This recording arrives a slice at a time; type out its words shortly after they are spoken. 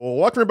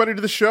Welcome everybody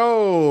to the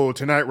show.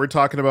 Tonight we're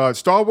talking about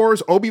Star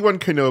Wars Obi-Wan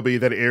Kenobi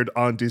that aired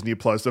on Disney+.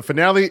 The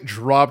finale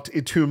dropped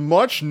into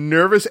much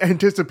nervous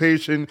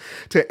anticipation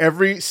to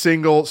every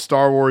single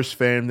Star Wars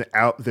fan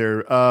out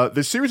there.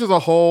 The series as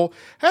a whole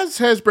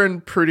has been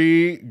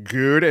pretty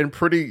good and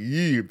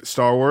pretty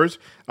Star Wars.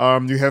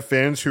 You have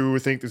fans who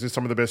think this is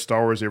some of the best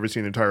Star Wars they've ever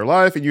seen in their entire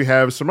life, and you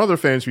have some other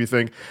fans who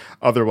think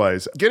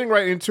otherwise. Getting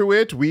right into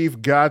it,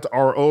 we've got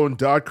our own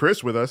Dodd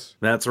Chris with us.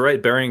 That's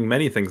right, burying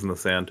many things in the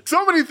sand.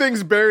 So many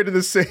things buried in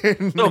the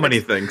sand. So many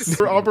things.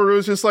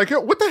 Alberu's just like,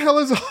 yo, what the hell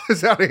is all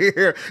this out of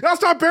here? Now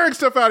stop burying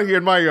stuff out of here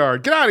in my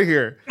yard. Get out of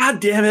here.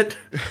 God damn it.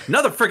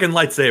 Another freaking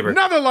lightsaber.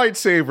 Another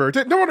lightsaber.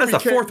 No wonder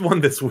That's the fourth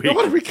one this week. No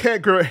wonder we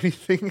can't grow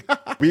anything.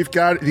 We've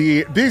got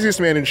the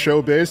busiest man in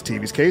showbiz,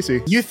 TV's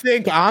Casey. You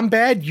think I'm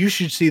bad? You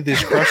should see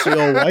this crusty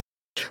old white.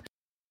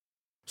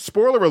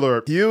 Spoiler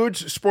alert.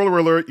 Huge spoiler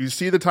alert. You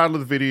see the title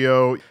of the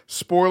video.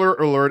 Spoiler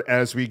alert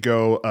as we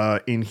go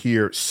in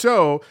here.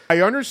 So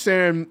I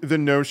understand the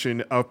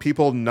notion of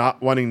people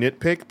not wanting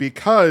nitpick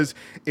because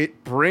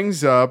it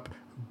brings up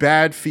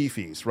bad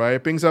fifis, right?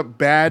 It brings up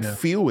bad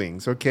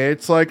feelings, okay?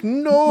 It's like,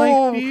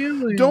 no,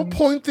 don't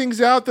point things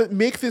out that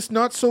make this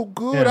not so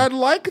good. I'd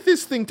like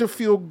this thing to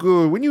feel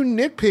good. When you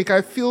nitpick,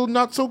 I feel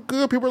not so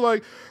good. People are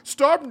like,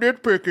 stop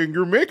nitpicking.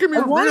 You're making me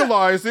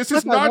realize this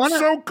is not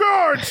so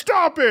good.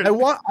 Stop it. I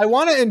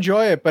want to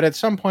enjoy it, but at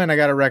some point I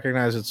got to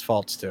recognize its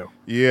faults too.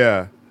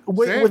 Yeah.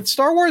 With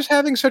Star Wars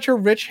having such a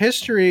rich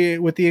history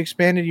with the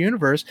expanded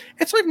universe,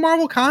 it's like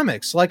Marvel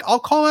Comics. Like, I'll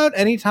call out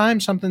anytime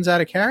something's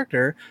out of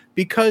character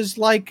because,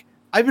 like,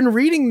 I've been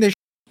reading this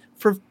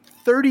for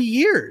 30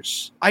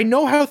 years. I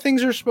know how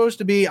things are supposed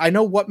to be. I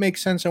know what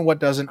makes sense and what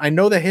doesn't. I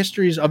know the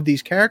histories of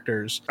these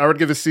characters. I would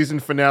give the season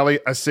finale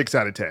a 6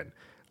 out of 10.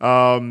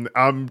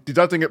 I'm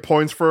deducting it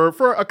points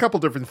for a couple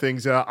different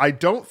things. I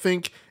don't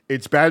think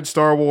it's bad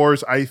Star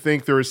Wars. I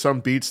think there are some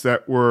beats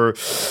that were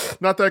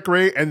not that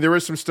great, and there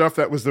is some stuff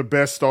that was the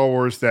best Star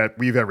Wars that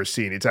we've ever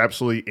seen. It's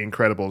absolutely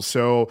incredible.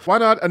 So why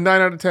not a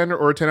 9 out of 10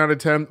 or a 10 out of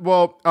 10?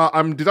 Well,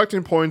 I'm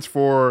deducting points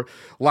for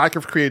lack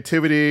of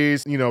creativity,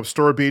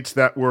 story beats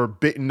that were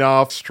bitten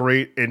off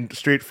straight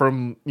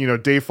from,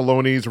 Dave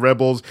Filoni's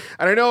Rebels.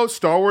 And I know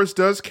Star Wars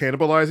does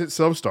cannibalize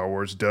itself. Star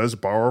Wars does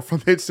borrow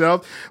from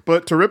itself.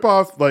 But to rip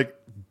off,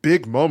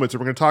 big moments,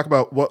 and we're going to talk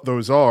about what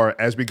those are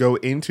as we go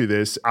into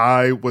this.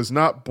 I was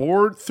not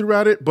bored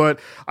throughout it, but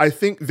I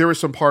think there were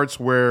some parts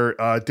where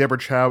Deborah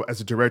Chow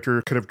as a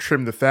director could have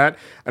trimmed the fat,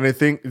 and I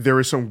think there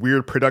was some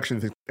weird production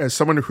things. As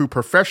someone who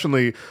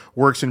professionally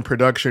works in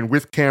production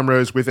with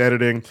cameras, with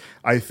editing,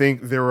 I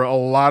think there were a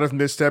lot of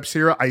missteps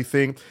here. I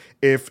think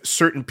if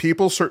certain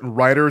people, certain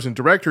writers and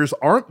directors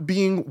aren't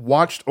being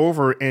watched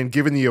over and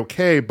given the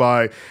okay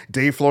by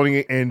Dave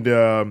Filoni and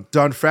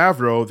Jon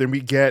Favreau, then we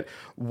get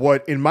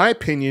what, in my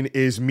opinion,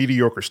 is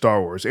mediocre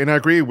Star Wars. And I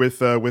agree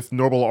with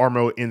Noble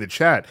Armo in the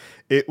chat.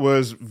 It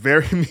was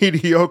very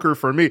mediocre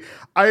for me.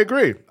 I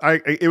agree.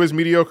 It was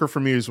mediocre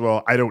for me as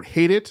well. I don't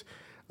hate it.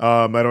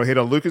 I don't hate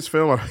on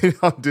Lucasfilm. I don't hate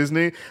on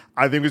Disney.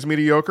 I think it was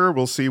mediocre.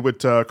 We'll see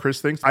what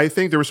Chris thinks. I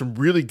think there were some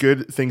really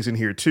good things in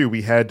here, too.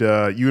 We had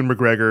Ewan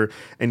McGregor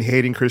and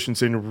Hayden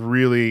Christensen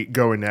really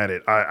going at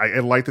it. I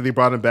like that they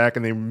brought him back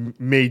and they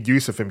made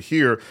use of him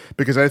here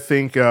because I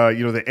think,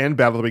 the end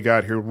battle that we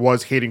got here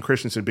was Hayden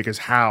Christensen because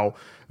how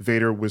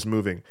Vader was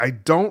moving. I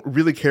don't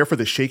really care for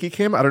the shaky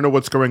cam. I don't know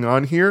what's going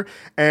on here.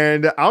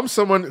 And I'm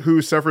someone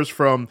who suffers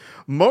from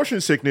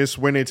motion sickness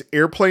when it's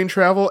airplane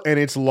travel and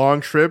it's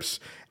long trips.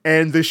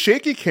 And the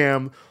shaky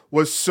cam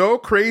was so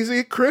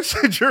crazy, Chris,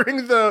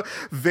 during the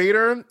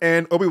Vader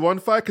and Obi-Wan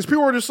fight, because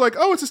people were just like,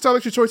 oh, it's a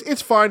stylistic choice.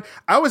 It's fine.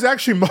 I was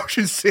actually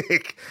motion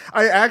sick.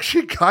 I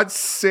actually got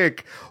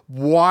sick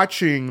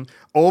watching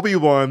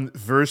Obi-Wan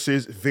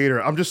versus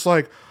Vader. I'm just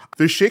like,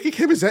 the shaky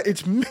cam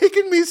it's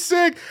making me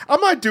sick.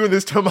 I'm not doing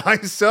this to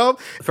myself.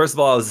 First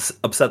of all, I was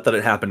upset that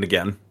it happened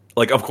again.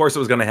 Of course it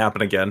was going to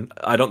happen again.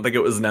 I don't think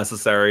it was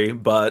necessary,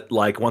 but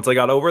once I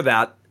got over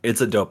that, it's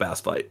a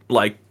dope-ass fight.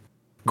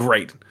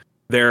 Great.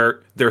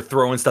 They're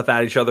throwing stuff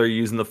at each other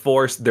using the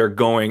Force. They're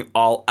going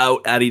all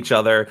out at each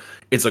other.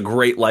 It's a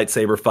great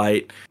lightsaber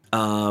fight.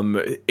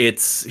 It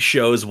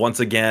shows once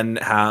again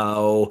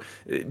how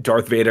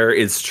Darth Vader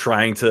is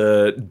trying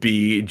to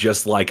be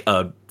just like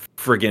a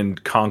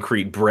friggin'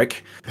 concrete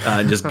brick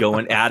and just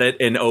going at it.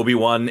 And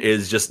Obi-Wan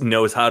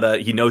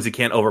he knows he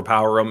can't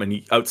overpower him and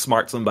he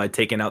outsmarts him by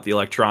taking out the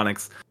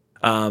electronics.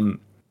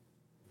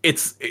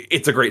 It's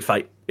a great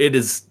fight. It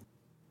is,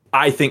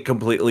 I think,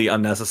 completely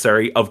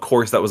unnecessary. Of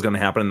course, that was going to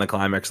happen in the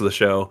climax of the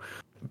show,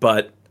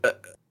 but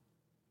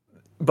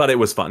it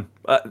was fun.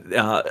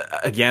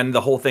 Again,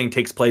 the whole thing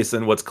takes place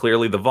in what's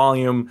clearly the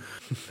volume.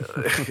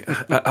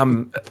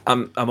 I'm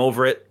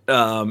over it.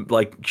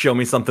 Show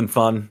me something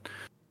fun.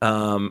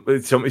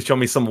 Show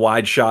me some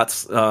wide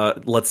shots.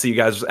 Let's see you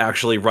guys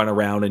actually run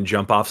around and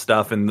jump off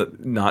stuff and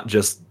not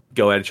just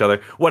go at each other.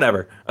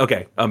 Whatever.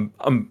 Okay, I'm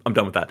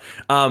done with that.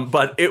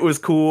 But it was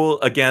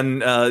cool.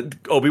 Again,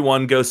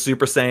 Obi-Wan goes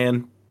Super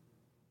Saiyan.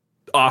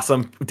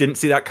 Awesome. Didn't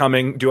see that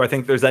coming. Do I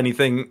think there's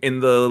anything in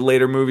the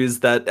later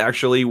movies that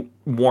actually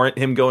warrant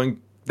him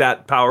going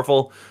that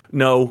powerful?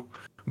 No,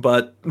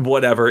 but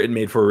whatever. It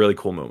made for a really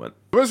cool moment.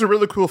 It was a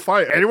really cool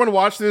fight. Anyone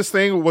watching this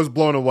thing was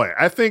blown away.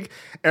 I think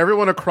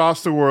everyone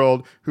across the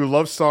world who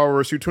loves Star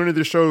Wars, who tuned into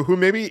the show, who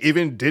maybe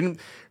even didn't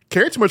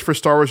care too much for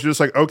Star Wars, you're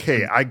just like,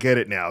 okay, I get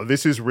it now.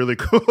 This is really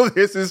cool.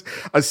 This is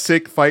a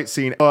sick fight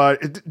scene.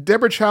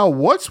 Deborah Chow,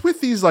 what's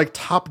with these like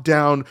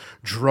top-down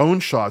drone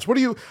shots? What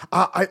do you?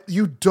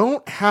 You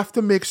don't have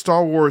to make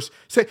Star Wars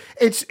say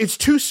it's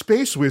two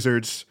space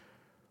wizards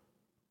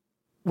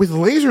with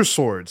laser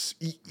swords.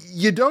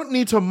 You don't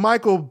need to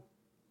Michael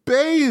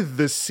Bay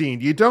this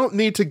scene. You don't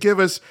need to give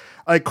us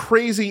like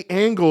crazy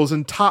angles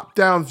and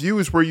top-down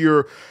views where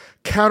you're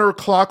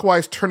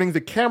counterclockwise turning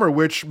the camera,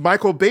 which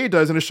Michael Bay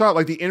does in a shot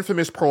like the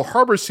infamous Pearl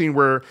Harbor scene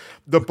where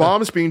the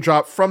bomb's being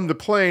dropped from the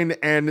plane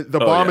and the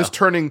bomb is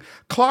turning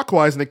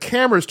clockwise and the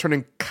camera is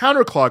turning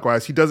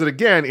counterclockwise. He does it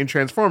again in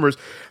Transformers.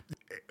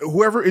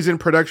 Whoever is in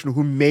production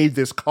who made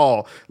this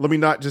call, let me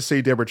not just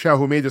say Deborah Chow,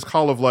 who made this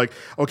call of like,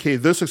 okay,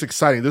 this looks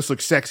exciting, this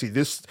looks sexy,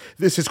 this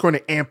is going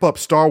to amp up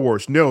Star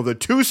Wars. No, the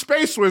two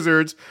space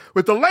wizards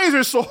with the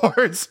laser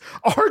swords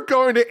are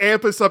going to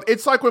amp us up.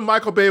 It's like when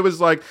Michael Bay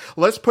was like,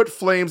 let's put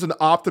flames in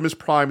Optimus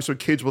Prime so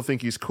kids will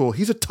think he's cool.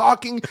 He's a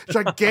talking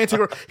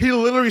gigantic, he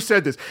literally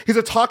said this, he's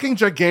a talking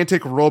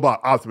gigantic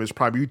robot, Optimus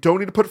Prime. You don't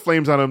need to put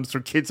flames on him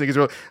so kids think he's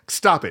real.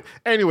 Stop it.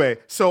 Anyway,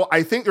 so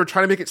I think they're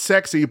trying to make it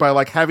sexy by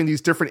like having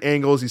these different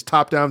angles, these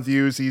top-down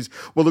views, these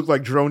what look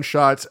like drone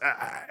shots.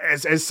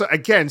 As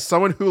again,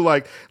 someone who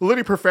like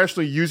literally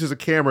professionally uses a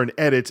camera and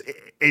edits,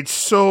 it's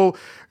so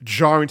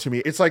jarring to me.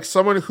 It's like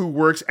someone who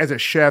works as a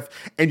chef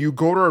and you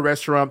go to a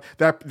restaurant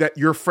that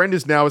your friend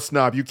is now a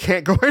snob. You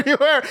can't go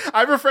anywhere.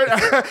 I have a friend,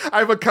 I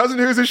have a cousin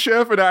who's a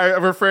chef, and I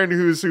have a friend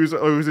who's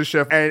a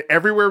chef. And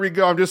everywhere we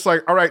go, I'm just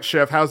like, all right,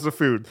 chef, how's the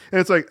food? And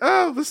it's like,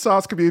 oh, the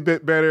sauce could be a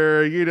bit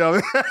better. You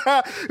know,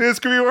 this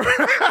could be more.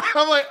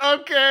 I'm like,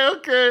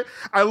 okay.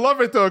 I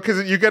love it though,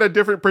 because you get a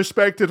different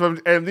perspective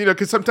and you know,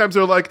 because sometimes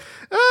they're like,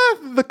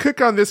 the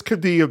cook on this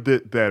could be a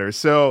bit better.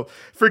 So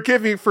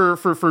forgive me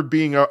for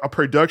being a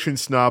production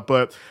snob,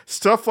 but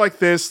stuff like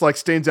this like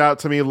stands out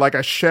to me, like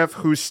a chef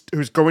who's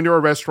going to a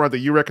restaurant that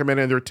you recommend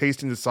and they're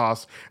tasting the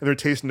sauce and they're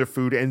tasting the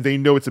food and they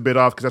know it's a bit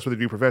off because that's what they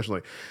do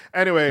professionally.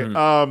 Anyway, it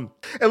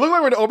looked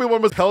like when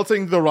Obi-Wan was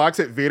pelting the rocks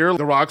at Vader,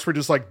 the rocks were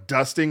just like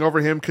dusting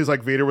over him because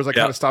like Vader was like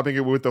kind of stopping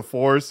it with the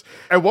Force.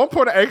 At one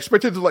point, I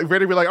expected to like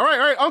Vader to be like, all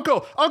right,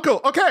 uncle,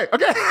 okay,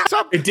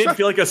 stop. It did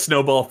feel like a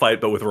snowball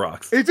fight, but with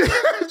rocks. That's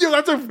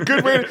a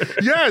good way.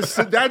 Yes,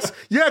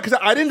 because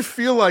I didn't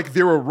feel like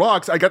there were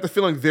rocks. I got the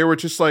feeling they were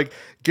just like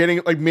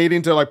getting like made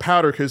into like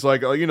powder because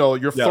like you know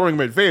you're throwing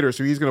him at Vader,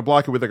 so he's gonna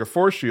block it with like a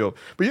force shield.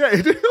 But yeah,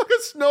 it did feel like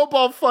a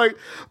snowball fight.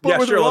 But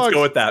with rocks. Let's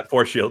go with that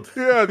force shield.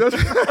 Yeah,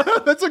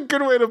 that's a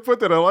good way to put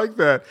that. I like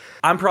that.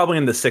 I'm probably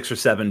in the 6 or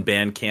 7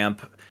 band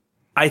camp.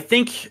 I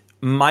think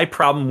my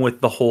problem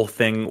with the whole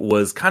thing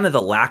was kind of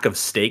the lack of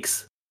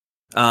stakes.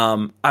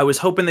 I was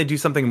hoping they'd do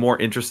something more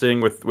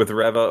interesting with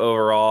Reva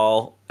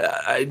overall.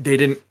 They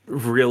didn't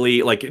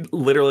really, like,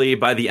 literally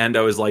by the end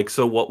I was like,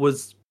 so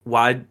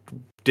why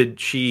did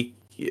she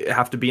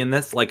have to be in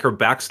this? Like, her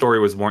backstory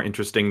was more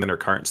interesting than her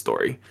current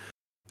story.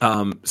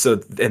 I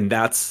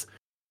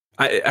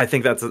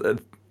think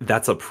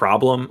that's a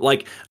problem.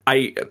 Like,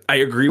 I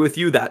agree with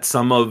you that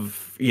some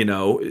of, you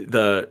know,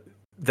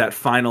 that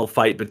final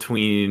fight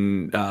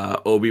between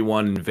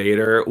Obi-Wan and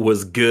Vader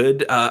was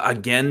good.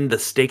 Again, the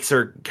stakes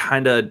are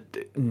kind of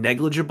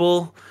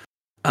negligible.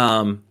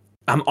 I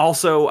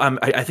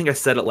think I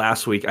said it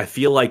last week. I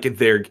feel like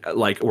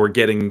we're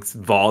getting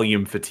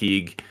volume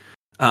fatigue.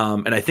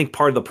 And I think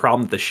part of the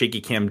problem that the shaky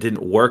cam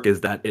didn't work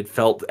is that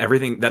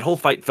that whole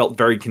fight felt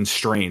very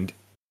constrained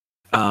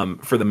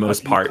for the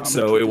most part.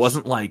 So it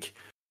wasn't like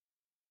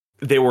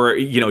they were,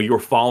 you know, you were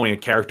following a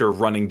character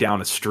running down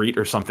a street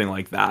or something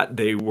like that.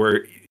 They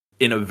were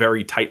in a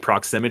very tight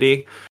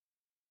proximity,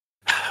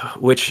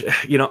 which,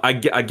 you know,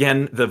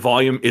 again, the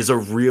volume is a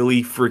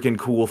really freaking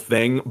cool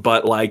thing,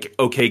 but like,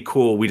 okay,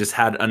 cool. We just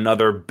had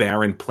another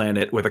barren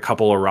planet with a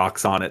couple of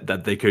rocks on it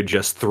that they could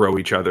just throw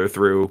each other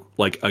through.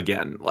 Like,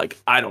 again, like,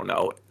 I don't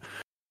know.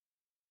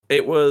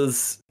 It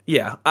was,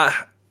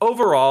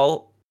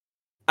 overall,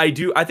 I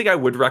think I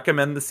would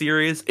recommend the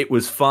series. It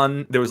was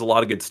fun. There was a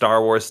lot of good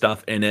Star Wars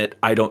stuff in it.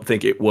 I don't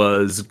think it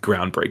was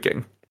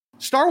groundbreaking.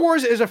 Star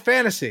Wars is a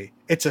fantasy.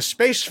 It's a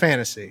space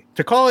fantasy.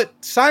 To call it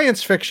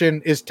science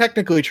fiction is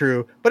technically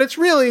true, but it's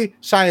really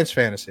science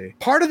fantasy.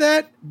 Part of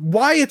that,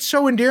 why it's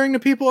so endearing to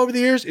people over the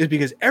years, is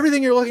because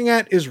everything you're looking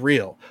at is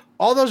real.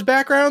 All those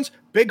backgrounds,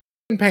 big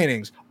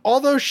paintings. All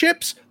those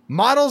ships,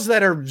 models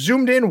that are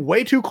zoomed in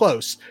way too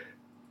close.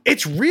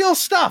 It's real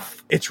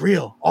stuff. It's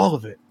real. All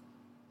of it.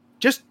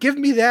 Just give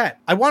me that.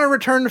 I want to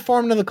return to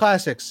form to the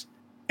classics.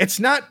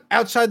 It's not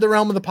outside the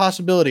realm of the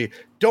possibility.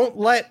 Don't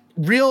let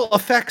real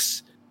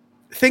effects,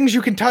 things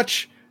you can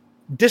touch,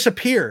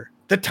 disappear.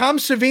 The Tom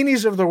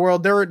Savinis of the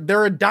world,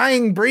 they're a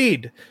dying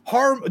breed.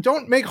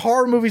 Don't make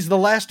horror movies the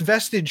last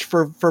vestige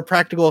for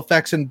practical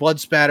effects and blood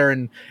spatter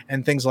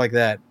and things like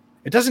that.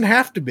 It doesn't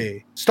have to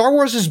be. Star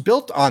Wars is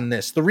built on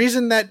this. The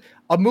reason that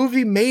a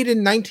movie made in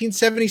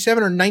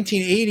 1977 or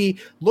 1980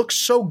 looks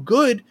so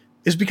good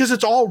is because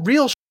it's all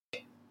real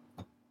shit.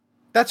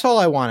 That's all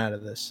I want out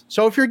of this.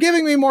 So if you're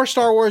giving me more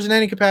Star Wars in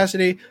any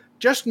capacity,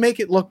 just make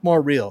it look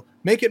more real.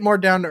 Make it more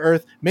down to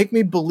earth. Make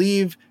me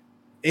believe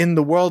in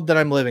the world that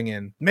I'm living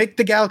in. Make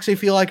the galaxy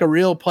feel like a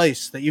real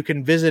place that you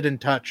can visit and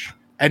touch,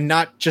 and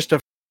not just a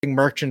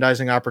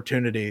merchandising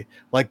opportunity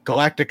like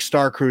Galactic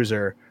Star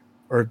Cruiser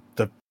or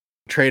the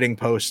Trading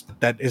Post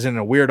that is in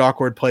a weird,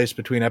 awkward place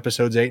between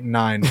episodes 8 and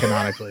 9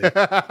 canonically.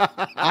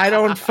 I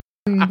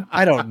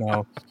don't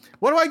know.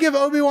 What do I give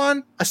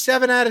Obi-Wan? A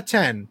 7 out of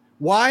 10.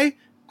 Why?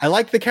 I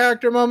like the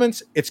character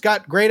moments. It's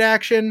got great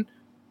action.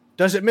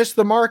 Does it miss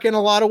the mark in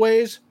a lot of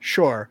ways?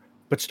 Sure.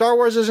 But Star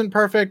Wars isn't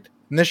perfect,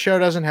 and this show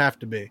doesn't have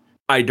to be.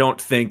 I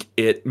don't think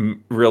it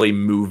really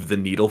moved the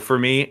needle for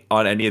me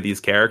on any of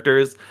these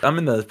characters. I'm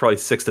in the probably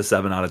 6 to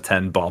 7 out of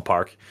 10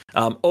 ballpark.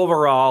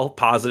 Overall,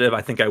 positive. I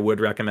think I would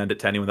recommend it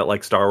to anyone that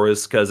likes Star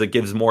Wars because it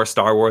gives more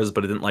Star Wars,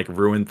 but it didn't like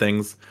ruin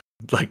things.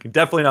 Like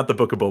definitely not the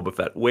Book of Boba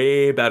Fett.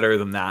 Way better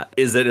than that.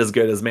 Is it as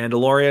good as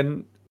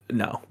Mandalorian?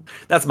 No.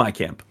 That's my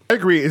camp. I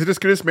agree. Is it as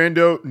good as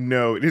Mando?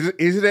 No.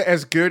 Is it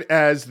as good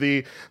as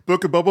the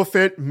Book of Boba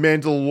Fett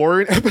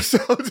Mandalorian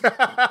episodes? No.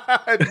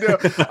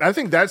 I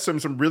think that's some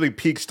really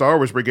peak Star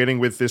Wars we're getting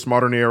with this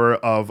modern era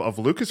of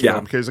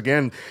Lucasfilm. Because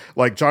again,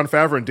 like Jon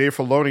Favreau and Dave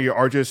Filoni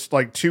are just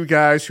like two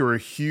guys who are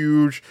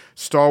huge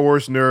Star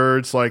Wars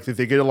nerds. Like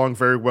they get along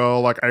very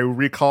well. Like I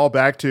recall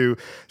back to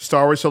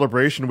Star Wars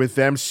Celebration with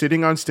them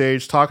sitting on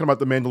stage talking about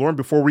the Mandalorian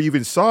before we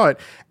even saw it,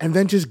 and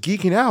then just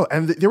geeking out.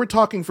 And they were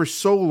talking for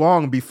so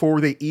long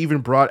before they even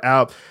brought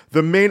out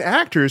the main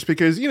actors,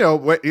 because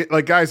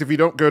like guys, if you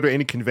don't go to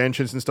any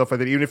conventions and stuff like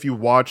that, even if you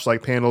watch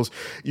like panels,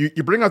 you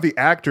bring out the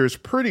actors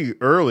pretty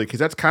early because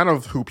that's kind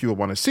of who people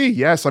want to see.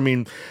 Yes, I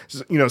mean,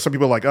 some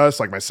people like us,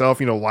 like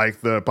myself,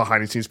 like the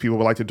behind the scenes people,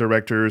 like the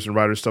directors and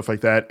writers, stuff like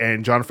that.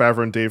 And Jon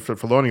Favreau and Dave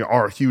Filoni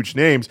are huge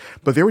names,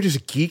 but they were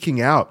just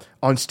geeking out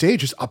on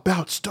stage just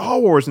about Star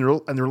Wars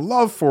and their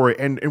love for it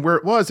and where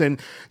it was, and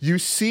you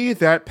see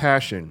that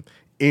passion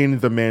in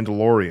The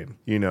Mandalorian,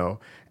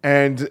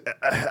 And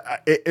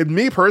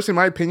me personally, in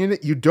my opinion,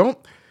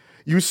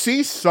 you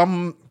see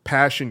some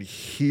passion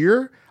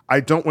here. I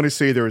don't want to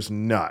say there's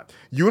not.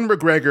 Ewan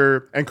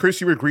McGregor and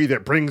Chris, you agree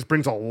that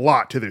brings a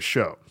lot to this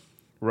show,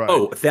 right?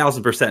 Oh,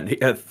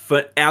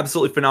 1,000%.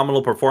 Absolutely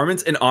phenomenal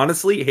performance. And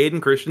honestly,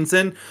 Hayden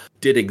Christensen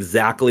did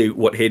exactly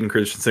what Hayden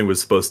Christensen was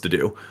supposed to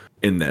do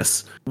in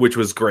this, which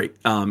was great.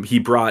 He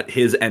brought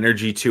his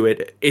energy to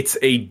it. It's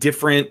a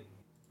different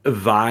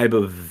vibe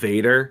of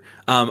Vader.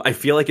 I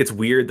feel like it's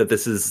weird that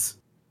this is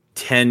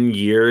 10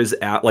 years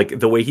at like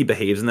the way he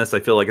behaves in this. I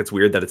feel like it's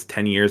weird that it's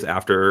 10 years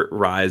after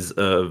Rise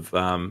of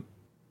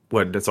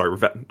Revenge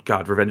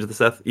of the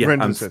Sith. Yeah,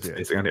 Revenge I'm of the Sith,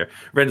 spacing on here.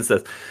 Revenge of the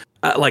Sith.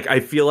 I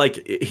feel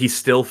like he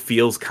still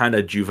feels kind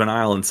of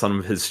juvenile in some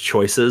of his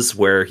choices,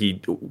 where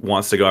he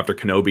wants to go after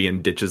Kenobi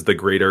and ditches the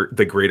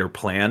greater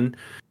plan.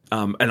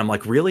 And I'm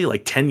like, really?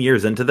 Like 10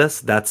 years into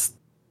this, that's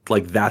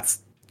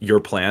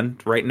your plan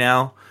right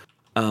now?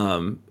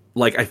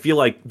 I feel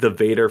like the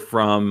Vader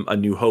from A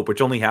New Hope,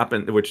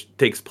 which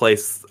takes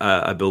place,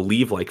 I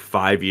believe, like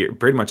 5 years,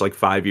 pretty much like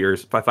 5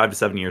 years, 5 to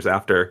 7 years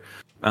after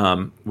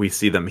we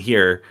see them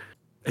here.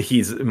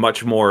 He's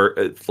much more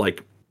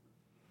like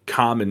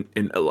calm and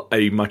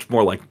a much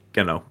more like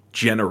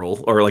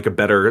general, or like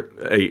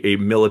a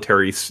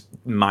military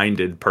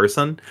minded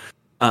person.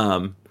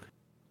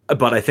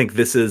 But I think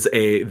this was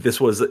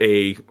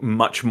a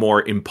much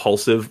more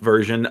impulsive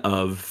version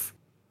of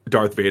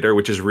Darth Vader,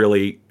 which is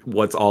really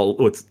what's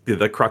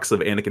the crux of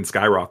Anakin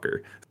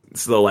Skywalker.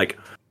 So I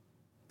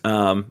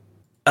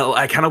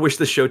kind of wish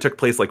the show took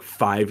place like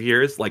 5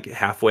 years, like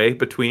halfway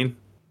between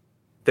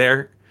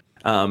there.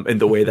 And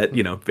the way that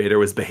Vader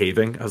was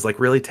behaving, I was like,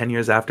 really, 10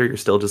 years after, you're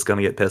still just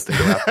gonna get pissed and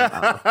go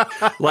after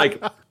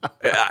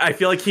I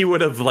feel like he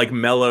would have like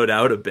mellowed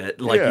out a bit.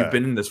 You've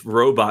been in this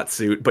robot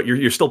suit, but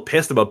you're still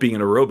pissed about being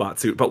in a robot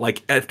suit. But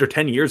like after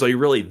 10 years, are you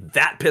really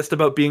that pissed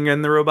about being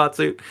in the robot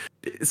suit?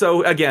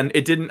 So again,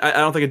 I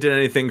don't think it did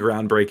anything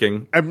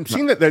groundbreaking. I'm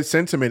seeing that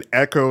sentiment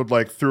echoed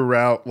like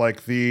throughout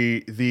like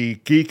the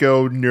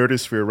geeko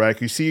nerdosphere,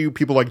 right? You see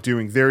people like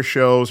doing their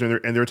shows and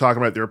they're talking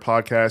about their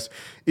podcasts.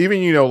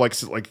 Even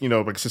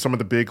some of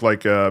the big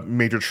like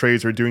major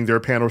trades are doing their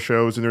panel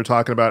shows and they're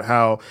talking about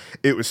how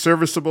it was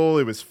serviceable,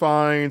 it was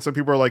fine. Some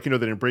people are like, they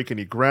didn't break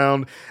any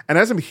ground. And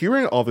as I'm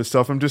hearing all this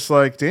stuff, I'm just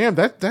like, damn,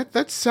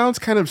 that sounds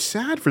kind of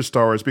sad for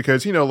Star Wars,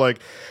 because I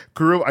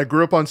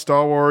grew up on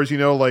Star Wars.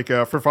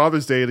 For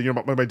Father's Day,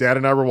 my dad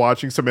and I were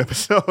watching some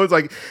episodes.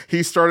 Like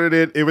he started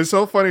it. It was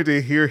so funny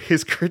to hear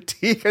his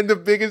critique, and the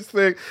biggest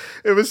thing,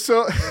 it was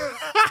so.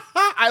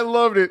 I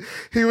loved it.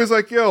 He was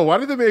like, "Yo, why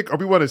did they make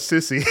Obi-Wan a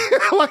sissy?"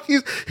 like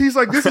he's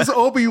like, this is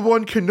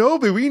Obi-Wan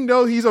Kenobi. We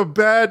know he's a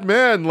bad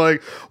man.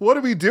 Like, what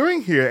are we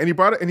doing here? And he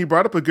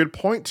brought up a good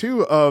point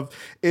too of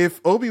if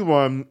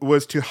Obi-Wan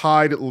was to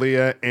hide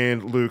Leia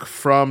and Luke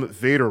from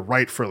Vader,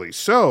 rightfully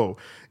so.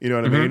 You know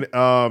what I mean?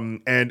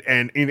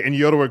 And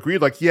Yoda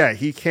agreed, like, yeah,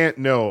 he can't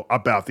know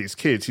about these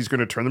kids. He's going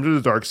to turn them to the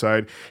dark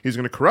side. He's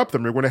going to corrupt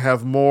them. We're going to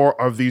have more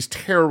of these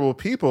terrible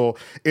people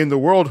in the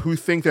world who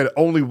think that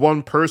only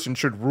one person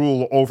should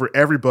rule over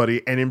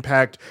everybody and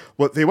impact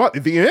what they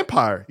want. The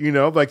Empire, you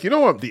know, like, you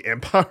don't want the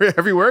Empire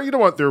everywhere. You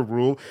don't want their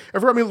rule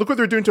everywhere. I mean, look what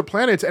they're doing to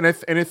planets. And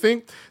I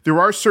think there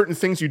are certain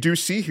things you do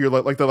see here,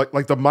 like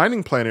the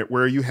mining planet,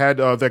 where you had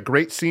that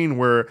great scene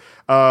where,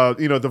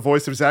 the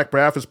voice of Zach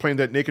Braff is playing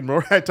that naked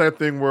Morad type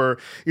thing where,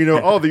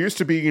 there used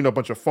to be, a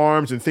bunch of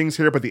farms and things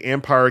here, but the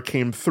Empire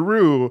came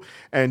through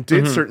and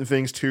did certain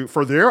things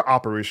for their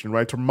operation,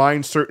 right? To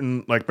mine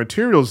certain like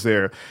materials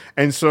there.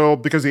 And so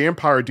because the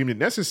Empire deemed it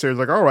necessary, it's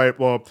like, all right,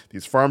 well,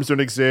 these farms don't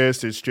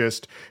exist. It's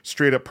just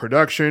straight up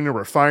production or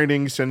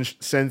refining,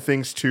 send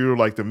things to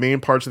like the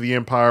main parts of the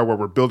Empire where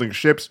we're building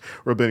ships,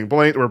 we're building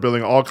we're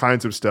building all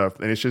kinds of stuff.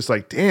 And it's just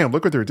like, damn,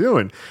 look what they're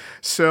doing.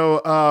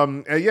 So,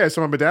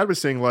 so my dad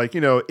was saying, like,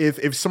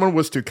 if someone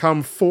was to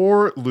come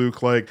for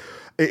Luke, like,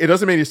 it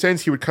doesn't make any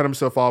sense he would cut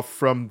himself off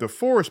from the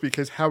Force,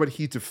 because how would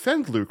he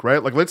defend Luke,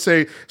 right? Like, let's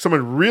say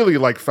someone really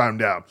like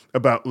found out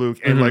about Luke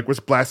and like was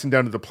blasting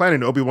down to the planet,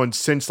 and Obi-Wan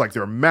sensed like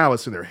their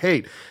malice and their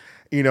hate,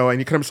 and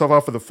he cut himself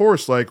off of the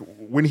Force. Like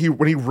when he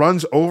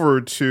runs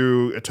over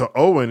to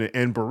Owen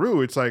and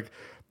Beru, it's like,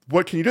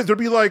 what can you do? They'll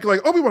be like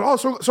Obi-Wan,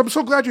 so I'm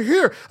so glad you're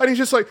here. And he's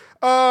just like,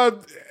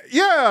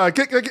 yeah,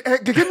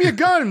 give me a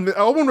gun.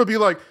 Owen would be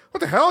like, what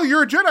the hell?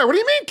 You're a Jedi. What do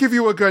you mean give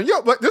you a gun? Yo,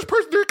 like this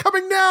person, they're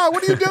coming now.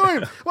 What are you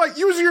doing? Like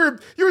use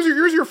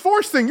your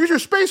Force thing. Use your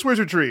space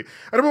wizardry.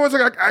 And everyone's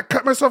like, I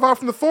cut myself off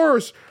from the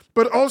Force,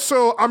 but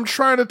also I'm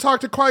trying to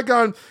talk to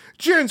Qui-Gon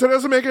Jinn, so it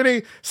doesn't make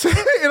any sense.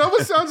 It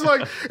almost sounds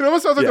like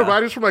the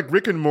writers from like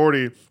Rick and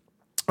Morty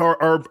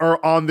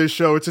are on this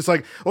show. It's just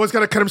like, oh, he's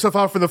got to cut himself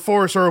off from the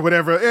Force or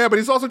whatever. Yeah, but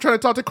he's also trying to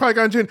talk to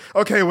Qui-Gon Jinn.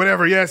 Okay,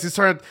 whatever. Yes, he's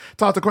trying to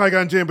talk to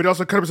Qui-Gon Jinn, but he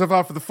also cut himself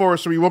off from the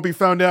Force so he won't be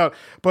found out.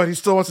 But he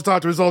still wants to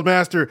talk to his old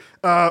master.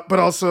 But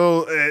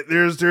also,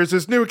 there's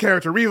this new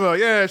character, Reva.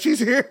 Yeah, she's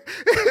here.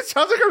 It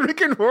sounds like a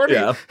Rick and Morty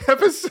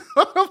episode.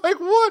 I'm like,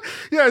 what?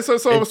 Yeah, so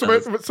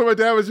my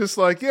dad was just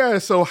like, yeah,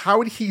 so how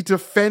would he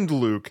defend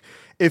Luke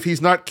if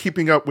he's not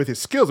keeping up with his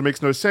skills? It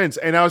makes no sense.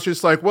 And I was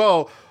just like,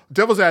 well,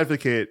 devil's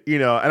advocate,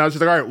 and I was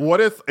just like, all right, what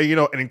if,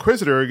 an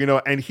Inquisitor,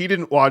 and he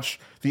didn't watch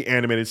the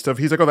animated stuff.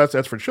 He's like, oh,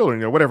 that's for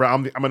children, whatever.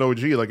 I'm an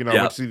OG, I went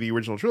to see the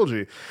original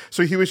trilogy.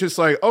 So he was just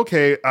like,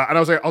 okay. And I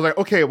was like,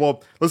 okay,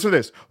 well, listen to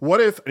this.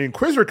 What if an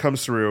Inquisitor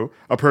comes through,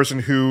 a person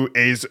who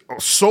is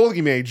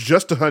solely made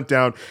just to hunt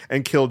down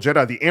and kill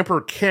Jedi? The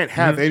Emperor can't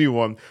have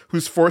anyone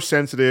who's Force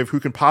sensitive, who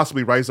can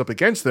possibly rise up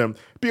against them,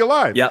 be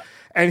alive. Yeah.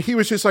 And he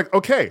was just like,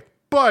 okay,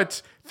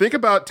 but think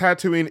about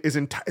Tatooine is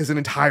an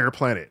entire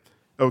planet.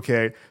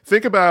 Okay,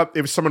 think about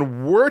if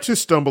someone were to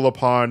stumble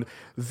upon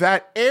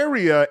that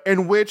area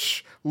in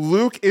which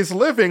Luke is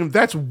living,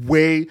 that's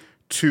way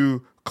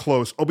too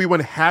close. Obi-Wan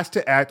has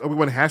to act.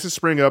 Obi-Wan has to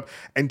spring up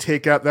and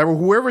take out that,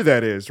 whoever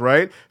that is,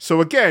 right? So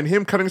again,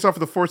 him cutting himself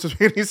with the Force doesn't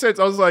make any sense.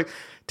 I was like,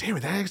 damn it,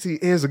 that actually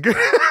is a good,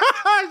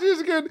 that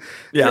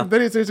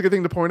is a good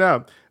thing to point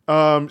out.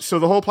 So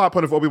the whole plot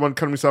point of Obi-Wan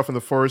cutting himself in the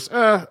Force,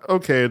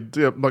 okay,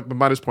 like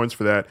minus points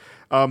for that.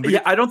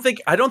 I don't think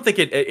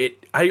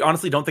it. I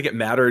honestly don't think it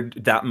mattered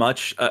that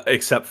much,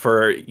 except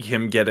for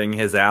him getting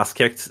his ass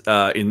kicked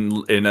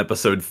in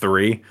episode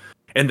 3,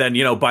 and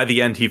then by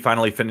the end he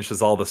finally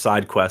finishes all the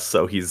side quests,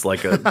 so he's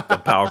like a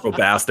powerful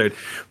bastard.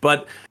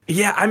 But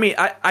yeah, I mean,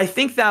 I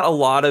think that a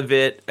lot of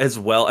it as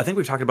well. I think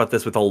we've talked about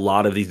this with a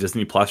lot of these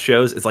Disney Plus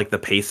shows. It's like the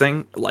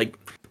pacing, like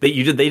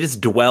they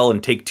just dwell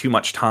and take too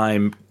much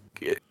time,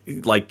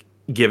 like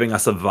giving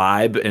us a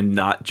vibe and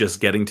not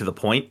just getting to the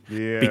point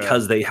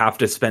because they have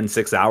to spend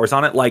 6 hours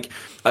on it. Like,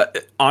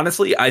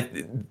 honestly, I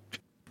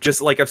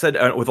just like I've said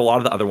with a lot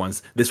of the other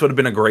ones, this would have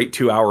been a great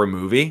 2-hour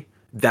movie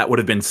that would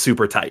have been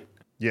super tight.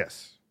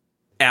 Yes,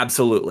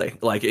 absolutely.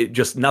 Like it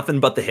just nothing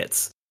but the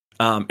hits.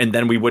 And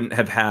then we wouldn't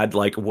have had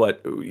like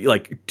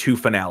 2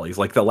 finales.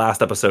 Like the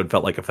last episode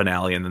felt like a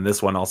finale, and then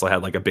this one also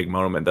had like a big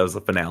moment that was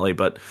a finale.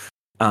 But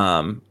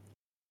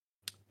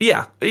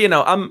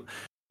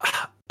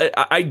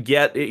I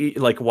get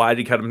like why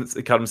did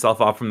he cut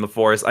himself off from the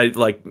Force. I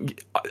like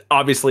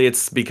obviously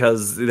it's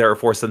because there are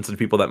Force sensitive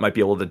people that might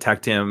be able to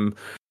detect him.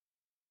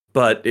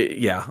 But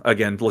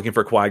again, looking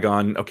for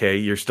Qui-Gon. Okay,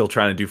 you're still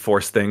trying to do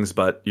Force things,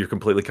 but you're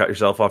completely cut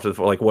yourself off to the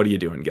Force. Like, what are you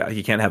doing, guy?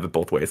 You can't have it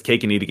both ways.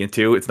 Cake and eating it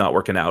too. It's not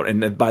working out.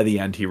 And then by the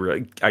end,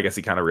 I guess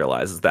he kind of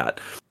realizes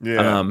that.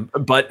 Yeah.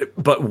 But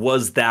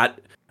was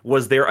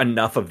there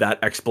enough of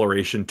that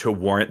exploration to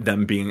warrant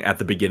them being at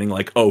the beginning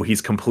like, oh, he's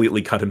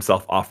completely cut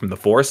himself off from the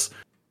Force?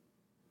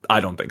 I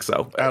don't think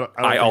so.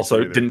 I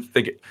also didn't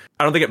think it.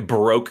 I don't think it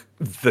broke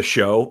the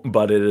show,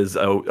 but it is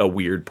a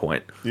weird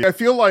point. Yeah, I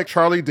feel like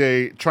Charlie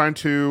Day trying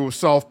to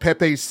solve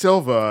Pepe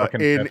Silva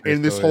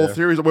in this whole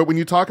series. When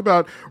you talk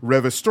about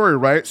Reva's story,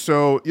 right?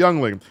 So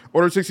youngling,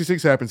 Order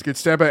 66 happens, gets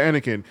stabbed by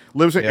Anakin,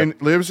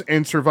 lives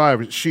and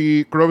survives.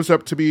 She grows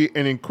up to be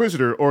an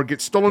Inquisitor or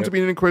gets stolen to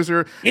be an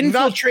Inquisitor,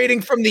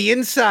 infiltrating from the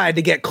inside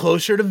to get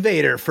closer to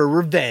Vader for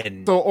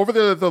revenge. So over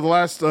the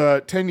last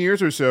 10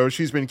 years or so,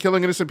 she's been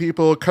killing innocent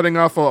people, cutting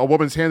off a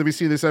woman's hand that we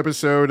see in this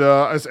episode,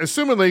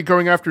 assumingly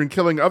going after and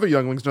killing other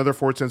younglings and other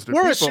Force-sensitive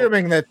people. We're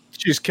assuming that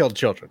she's killed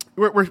children.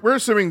 We're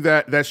assuming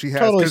that she has.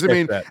 Because,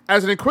 Totally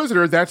as an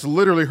Inquisitor, that's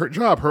literally her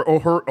job.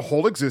 Her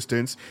whole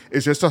existence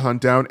is just to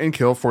hunt down and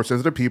kill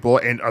Force-sensitive people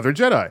and other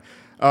Jedi.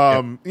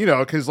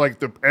 Because like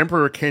the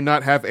Emperor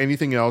cannot have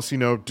anything else,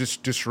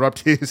 disrupt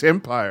his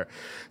empire.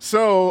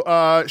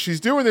 So she's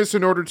doing this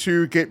in order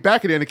to get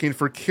back at Anakin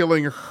for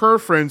killing her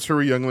friends who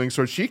are younglings.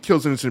 So she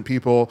kills innocent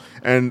people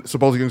and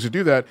supposedly going to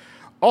do that.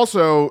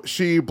 Also,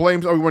 she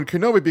blames Obi-Wan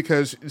Kenobi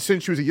because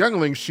since she was a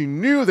youngling, she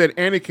knew that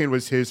Anakin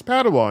was his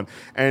Padawan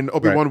and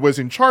Obi-Wan was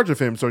in charge of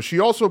him. So she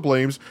also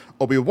blames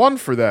Obi-Wan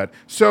for that.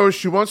 So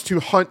she wants to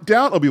hunt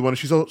down Obi-Wan.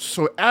 She's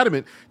so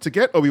adamant to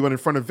get Obi-Wan in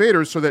front of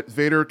Vader so that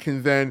Vader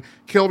can then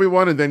kill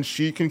Obi-Wan and then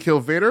she can kill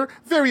Vader.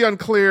 Very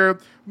unclear.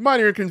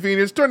 Minor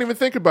inconvenience. Don't even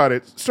think about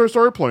it.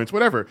 Story points.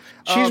 Whatever.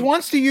 She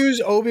wants to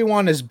use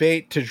Obi-Wan as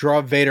bait to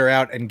draw Vader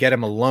out and get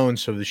him alone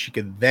so that she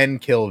could then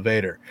kill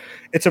Vader.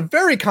 It's a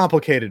very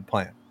complicated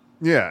plan.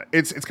 Yeah,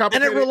 it's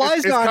complicated. And it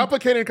relies on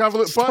complicated and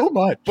convoluted, so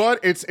much. But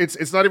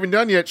it's not even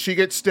done yet. She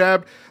gets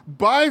stabbed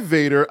by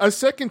Vader a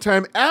second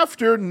time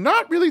after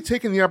not really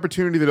taking the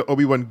opportunity that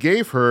Obi-Wan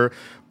gave her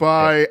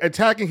by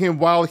attacking him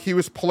while he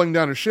was pulling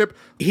down a ship.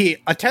 He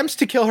attempts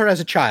to kill her as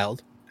a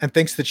child and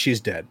thinks that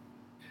she's dead.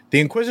 The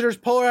Inquisitors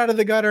pull her out of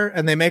the gutter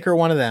and they make her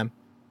one of them.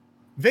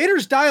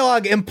 Vader's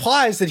dialogue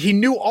implies that he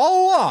knew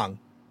all along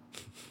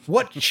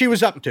what she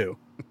was up to.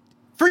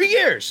 For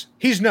years,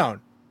 he's known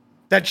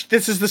that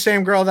this is the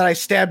same girl that I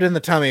stabbed in the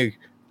tummy,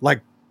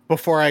 like,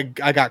 before I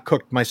got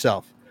cooked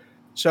myself.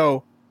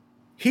 So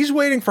he's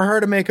waiting for her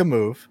to make a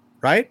move,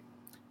 right?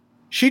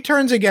 She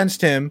turns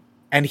against him,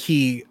 and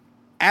he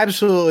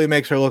absolutely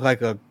makes her look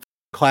like a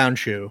clown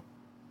shoe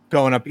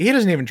going up. He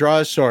doesn't even draw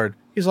his sword.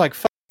 He's like,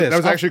 fuck this. That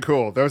was actually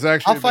cool. That was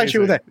actually I'll fight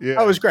you with it. Yeah.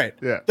 That was great.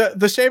 Yeah.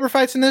 The saber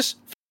fights in this,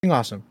 fucking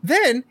awesome.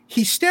 Then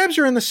he stabs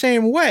her in the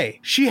same way.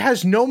 She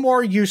has no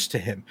more use to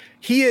him.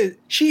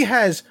 She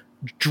has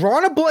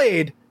drawn a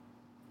blade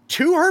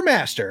to her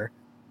master,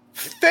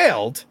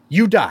 failed,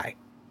 you die.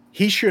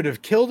 He should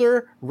have killed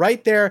her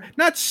right there,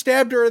 not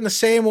stabbed her in the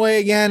same way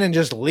again and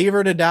just leave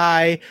her to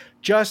die.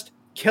 Just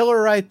kill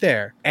her right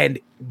there. And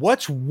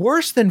what's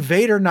worse than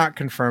Vader not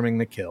confirming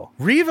the kill?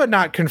 Reva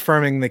not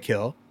confirming the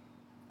kill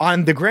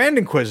on the Grand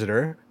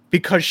Inquisitor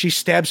because she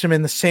stabs him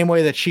in the same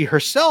way that she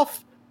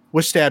herself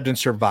was stabbed and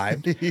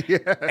survived.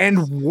 Yes.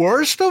 And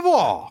worst of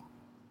all,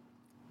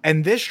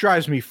 and this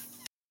drives me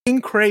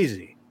f***ing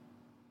crazy,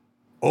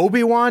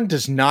 Obi-Wan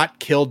does not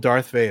kill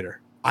Darth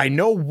Vader. I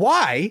know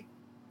why,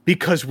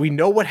 because we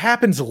know what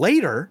happens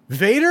later.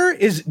 Vader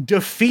is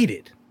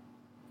defeated.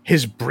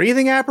 His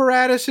breathing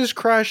apparatus is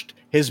crushed.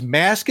 His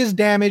mask is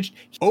damaged.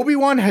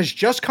 Obi-Wan has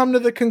just come to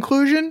the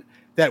conclusion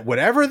that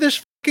whatever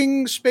this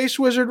fucking space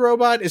wizard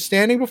robot is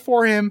standing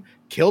before him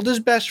killed his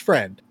best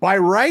friend. By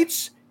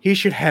rights, he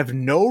should have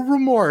no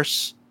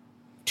remorse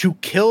to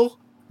kill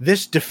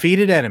this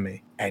defeated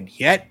enemy. And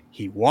yet,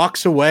 he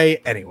walks away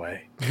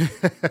anyway.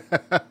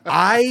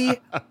 I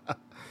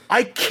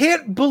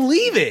can't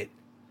believe it.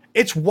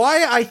 It's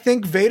why I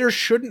think Vader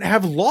shouldn't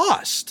have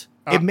lost.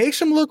 It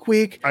makes him look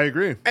weak. I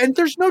agree. And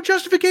there's no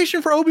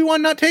justification for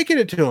Obi-Wan not taking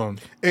it to him.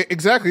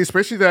 Exactly,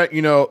 especially that,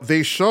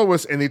 they show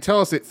us and they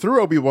tell us that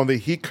through Obi-Wan that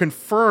he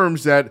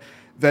confirms that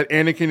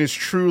Anakin is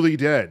truly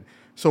dead.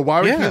 So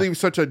why would he leave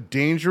such a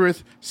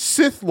dangerous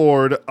Sith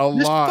Lord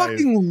alive?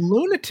 This fucking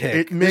lunatic.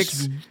 It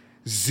makes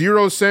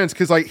zero sense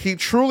because he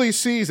truly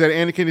sees that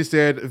Anakin is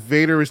dead,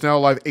 Vader is now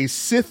alive, a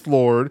Sith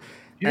Lord,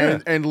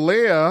 and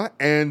Leia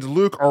and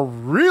Luke are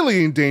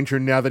really in danger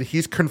now that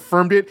he's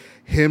confirmed it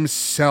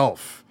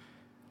himself.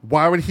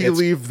 Why would he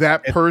leave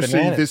that person,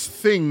 bananas. this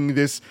thing,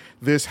 this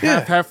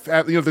half,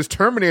 this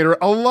Terminator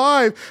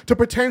alive to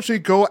potentially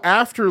go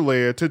after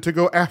Leia, to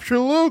go after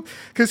Luke?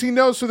 Because he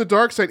knows through the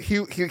dark side he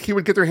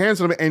would get their hands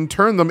on him and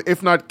turn them,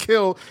 if not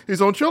kill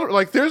his own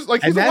children. He's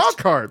a wild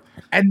card.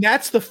 And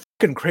that's the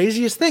fucking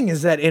craziest thing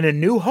is that in A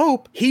New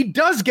Hope, he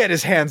does get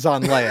his hands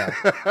on Leia.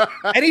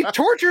 And he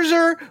tortures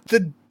her,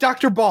 the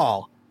Dr.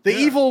 Ball, the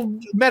evil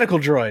medical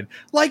droid.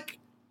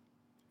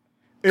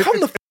 Come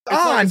the fuck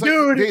on,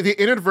 dude. They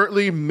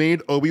inadvertently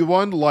made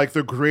Obi-Wan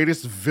the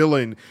greatest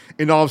villain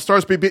in all of Star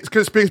Wars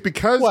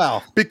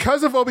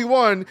because of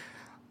Obi-Wan,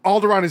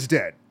 Alderaan is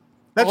dead.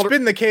 That's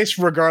been the case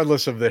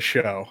regardless of this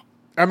show.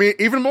 I mean,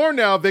 even more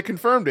now, they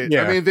confirmed it.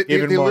 Yeah, I mean, they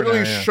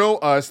literally show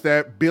us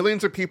that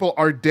billions of people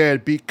are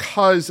dead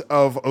because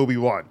of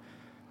Obi-Wan.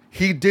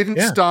 He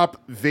didn't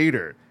stop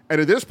Vader.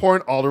 And at this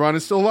point, Alderaan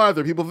is still alive.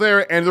 There are people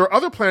there. And there are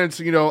other planets,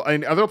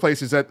 and other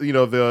places that,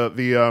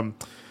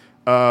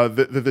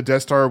 the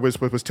Death Star was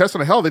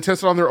tested on. Hell, they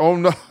tested on their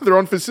own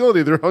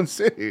facility, their own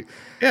city.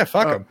 Yeah,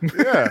 fuck them.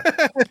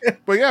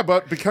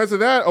 But because of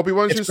that,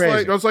 Obi-Wan's just crazy.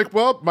 like, I was like,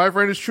 well, my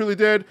friend is truly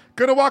dead.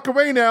 Gonna walk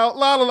away now.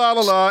 La la la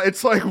la la.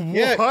 It's like,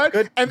 Yeah, what?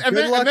 good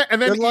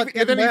luck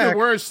Even getting back.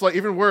 worse,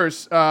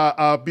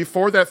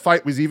 before that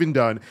fight was even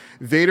done,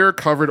 Vader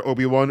covered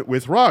Obi-Wan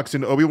with rocks,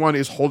 and Obi-Wan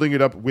is holding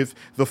it up with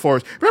the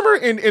Force. Remember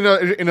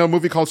in a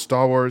movie called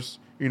Star Wars,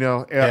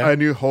 A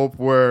New Hope,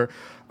 where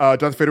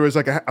Darth Vader was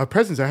like a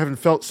presence I haven't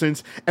felt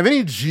since, and then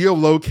he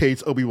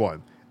geolocates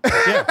Obi-Wan.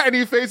 Yeah. And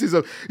he faces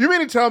him. You mean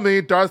to tell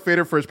me Darth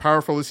Vader, for as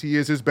powerful as he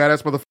is, his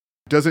badass motherfucker,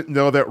 doesn't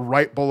know that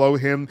right below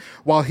him,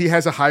 while he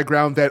has a high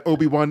ground, that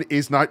Obi-Wan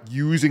is not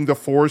using the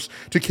Force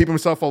to keep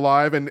himself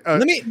alive? And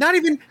not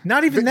even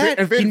that.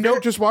 And Vader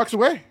just walks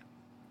away.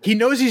 He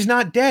knows he's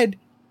not dead.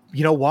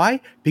 You know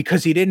why?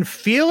 Because he didn't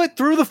feel it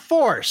through the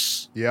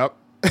Force. Yep.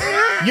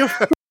 You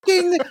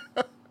fucking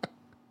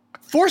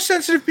Force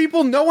sensitive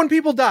people know when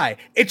people die.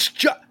 It's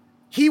just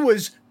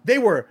they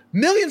were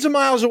millions of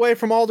miles away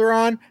from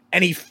Alderaan,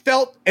 and he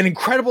felt an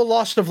incredible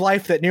loss of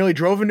life that nearly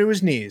drove him to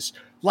his knees.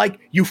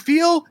 Like, you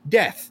feel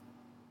death.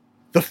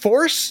 The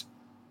Force,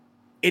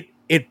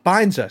 it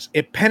binds us.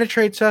 It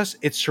penetrates us.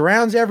 It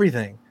surrounds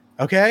everything.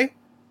 Okay?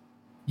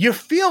 You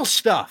feel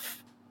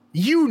stuff.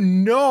 You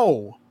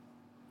know.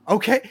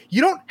 Okay?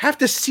 You don't have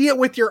to see it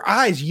with your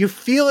eyes. You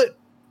feel it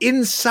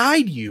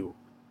inside you.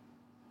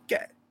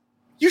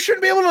 You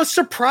shouldn't be able to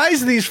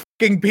surprise these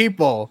fucking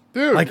people.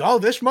 Dude. Like, oh,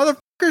 this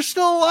motherfucker's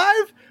still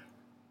alive?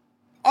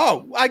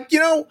 Oh, I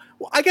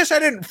guess I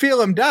didn't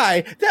feel him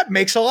die. That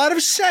makes a lot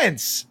of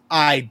sense.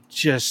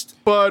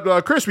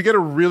 But Chris, we get a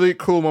really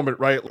cool moment,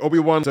 right?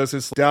 Obi-Wan does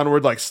his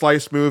downward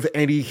slice move,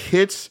 and he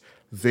hits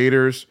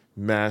Vader's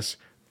mask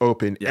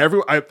open. Yeah.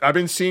 I've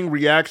been seeing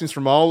reactions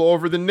from all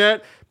over the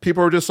net.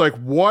 People are just like,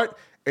 what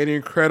an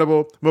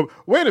incredible moment.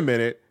 Wait a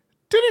minute.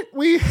 Didn't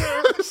we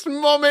have this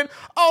moment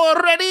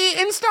already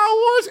in Star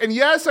Wars? And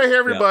yes, I hear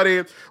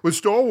everybody with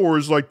Star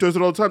Wars does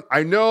it all the time.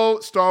 I know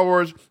Star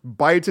Wars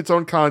bites its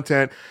own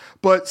content,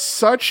 but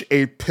such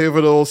a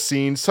pivotal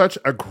scene, such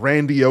a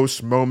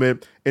grandiose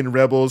moment in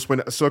Rebels when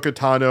Ahsoka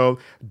Tano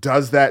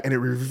does that, and it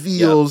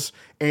reveals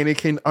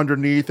Anakin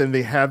underneath, and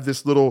they have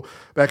this little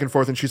back and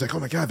forth, and she's like, oh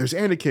my God, there's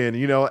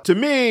Anakin. To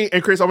me,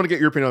 and Chris, I want to get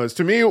your opinion on this.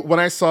 To me, when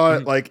I saw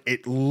it,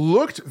 it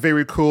looked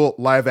very cool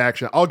live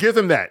action. I'll give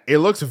them that. It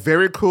looks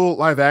very cool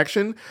live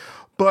action.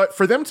 But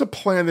for them to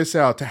plan this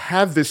out, to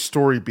have this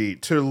story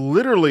beat, to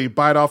literally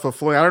bite off of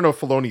Filoni, I don't know if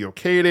Filoni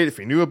okayed it, if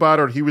he knew about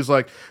it, or he was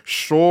like,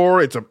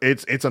 sure,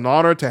 it's an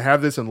honor to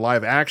have this in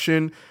live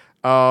action.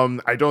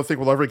 I don't think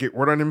we'll ever get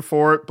word on him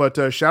for it, but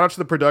shout out to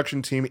the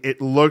production team.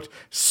 It looked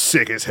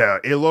sick as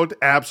hell. It looked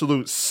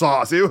absolute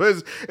sauce. It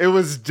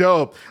was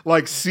dope.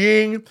 Like,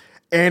 seeing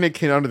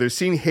Anakin under there,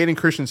 seeing Hayden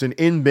Christensen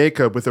in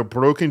makeup with a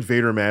broken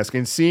Vader mask,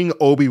 and seeing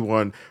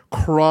Obi-Wan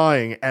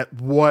crying at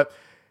what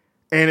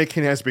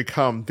Anakin has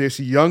become, this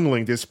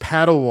youngling, this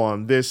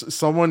Padawan, this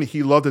someone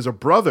he loved as a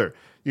brother,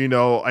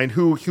 and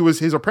who he was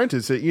his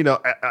apprentice. He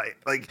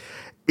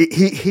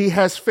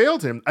has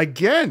failed him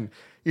again.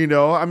 We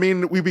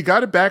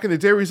got it back in the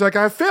day where he's like,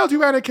 I failed you,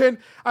 Anakin.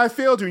 I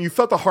failed you. And you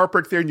felt the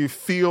heartbreak there, and you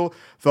feel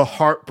the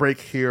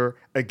heartbreak here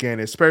again,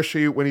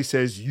 especially when he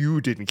says,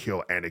 you didn't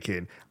kill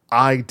Anakin.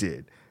 I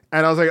did.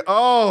 And I was like,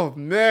 oh,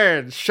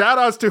 man, shout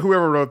outs to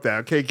whoever wrote that.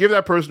 Okay, give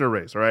that person a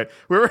raise, all right?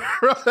 Whoever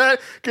wrote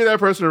that, give that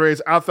person a raise.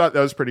 I thought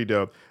that was pretty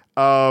dope.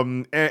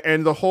 And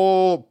the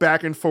whole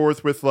back and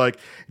forth with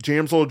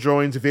James Earl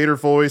Jones' Vader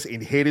voice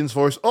and Hayden's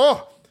voice.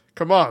 Oh,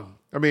 come on.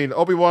 I mean,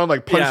 Obi-Wan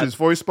punched his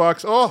voice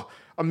box. Oh,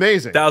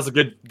 amazing. That was a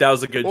good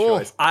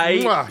choice.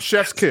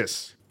 Chef's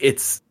kiss.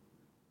 It's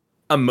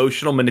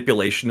emotional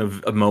manipulation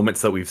of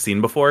moments that we've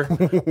seen before.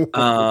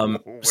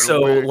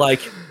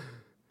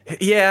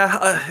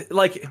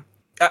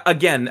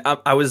 Again,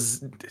 I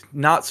was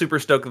not super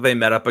stoked that they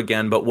met up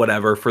again, but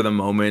whatever, for the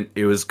moment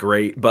it was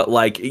great. But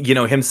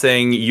him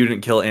saying you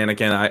didn't kill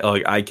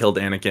Anakin, I killed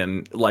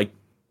Anakin.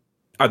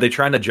 Are they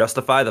trying to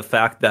justify the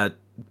fact that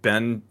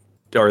that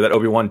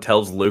Obi-Wan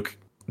tells Luke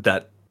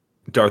that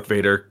Darth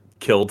Vader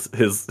killed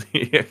his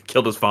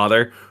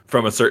father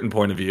from a certain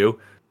point of view?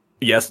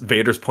 Yes,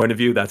 Vader's point of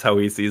view, that's how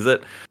he sees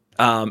it.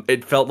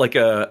 It felt like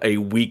a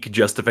weak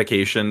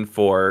justification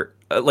for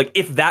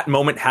if that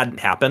moment hadn't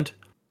happened,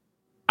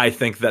 I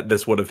think that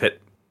this would have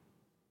hit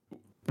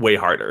way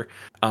harder.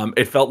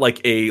 It felt like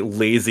a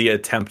lazy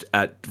attempt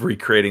at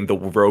recreating the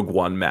Rogue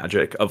One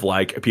magic of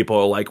people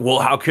are like, well,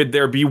 how could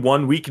there be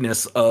one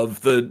weakness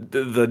of the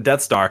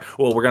Death Star?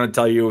 Well, we're going to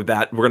tell you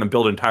that we're going to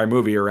build an entire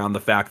movie around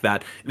the fact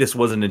that this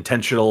was an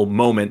intentional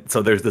moment.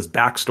 So there's this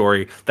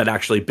backstory that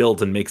actually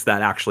builds and makes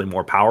that actually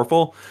more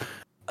powerful.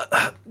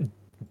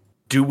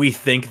 Do we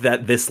think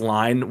that this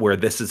line where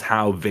this is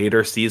how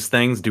Vader sees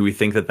things, do we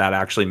think that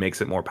actually makes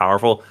it more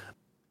powerful?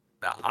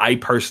 I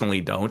personally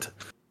don't.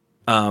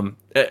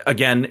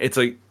 Again, it's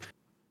a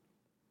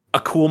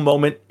cool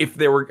moment. If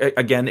they're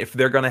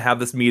going to have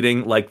this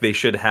meeting, they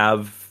should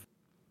have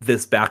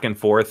this back and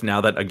forth now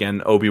that,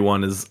 again,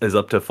 Obi-Wan is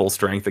up to full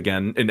strength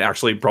again, and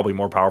actually probably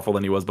more powerful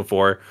than he was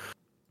before.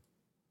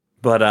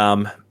 But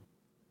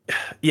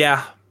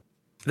yeah,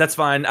 that's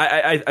fine.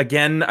 I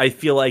again, I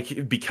feel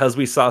like because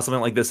we saw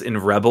something like this in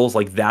Rebels,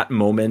 like that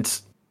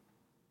moment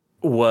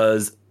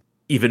was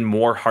even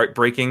more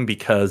heartbreaking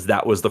because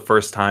that was the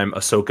first time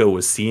Ahsoka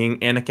was seeing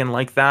Anakin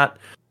like that.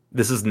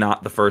 This is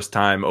not the first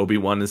time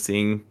Obi-Wan is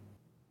seeing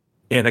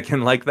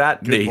Anakin like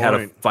that. They had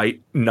a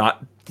fight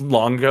not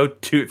long ago,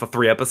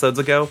 3 episodes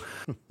ago.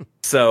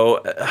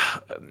 So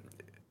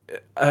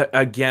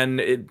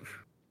again,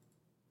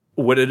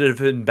 would it have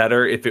been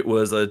better if it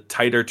was a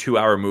tighter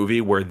 2-hour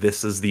movie where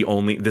this is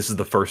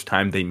the first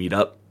time they meet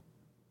up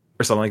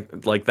or something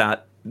like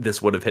that?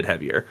 This would have hit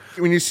heavier.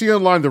 When you see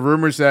online the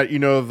rumors that, you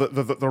know,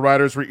 the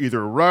writers were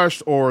either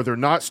rushed or they're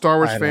not Star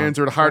Wars fans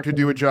or hired to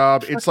do a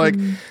job, it's like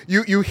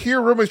you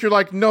hear rumors, you're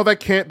like, no, that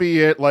can't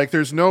be it. Like,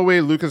 there's no way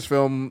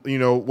Lucasfilm, you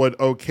know, would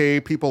okay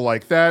people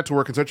like that to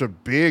work in such a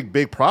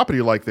big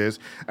property like this.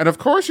 And of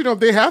course, you know,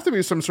 they have to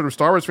be some sort of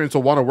Star Wars fans to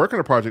want to work on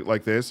a project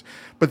like this.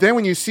 But then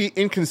when you see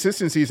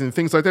inconsistencies and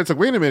things like that, it's like,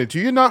 wait a minute, do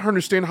you not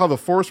understand how the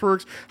Force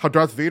works, how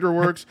Darth Vader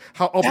works,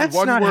 how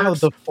Obi-Wan works?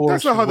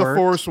 That's not how the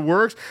Force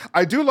works.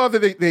 I do love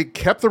that they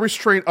kept the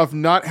restraint of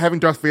not having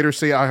Darth Vader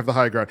say, I have the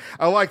high ground.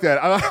 I like that.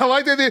 I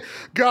like that.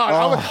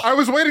 I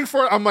was waiting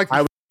for it. I'm like,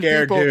 I was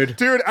scared,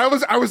 dude. I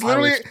was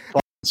literally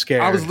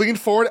scared. I was leaning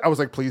forward. I was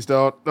like, please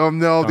don't. Oh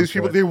no, these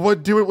people, they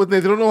would do it when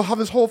they don't know how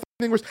this whole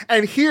thing works.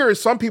 And here,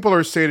 some people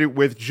are saying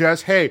with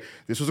just, hey,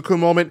 this was a cool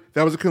moment.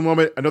 That was a cool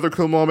moment. Another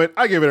cool moment.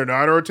 I give it a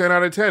 9 or a 10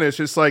 out of 10. It's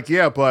just like,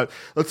 yeah, but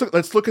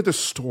let's look at the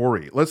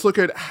story. Let's look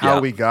at how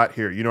we got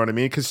here. You know what I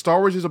mean? Because Star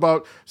Wars is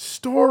about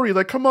story.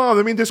 Like, come on.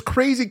 I mean, this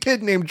crazy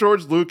kid named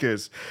George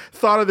Lucas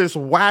thought of this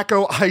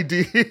wacko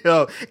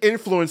idea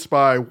influenced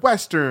by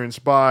Westerns,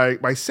 by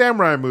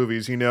samurai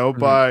movies, you know,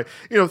 by,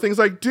 you know, things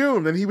like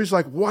Doom. And he was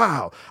like,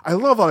 wow, I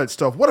love all that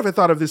stuff. What if I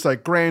thought of this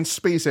like grand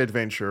space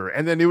adventure?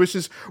 And then it was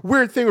this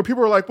weird thing where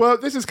people were like, well,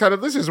 this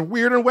is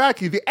weird and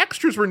wacky. The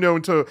extras were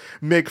known to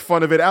make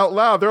fun of it out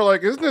loud. They're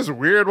like, isn't this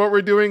weird what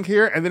we're doing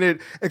here? And then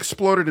it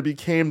exploded and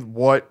became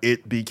what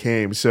it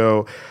became.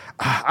 So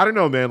I don't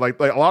know, man. Like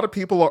a lot of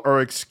people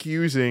are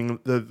excusing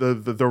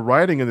the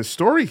writing and the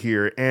story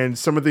here and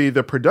some of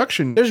the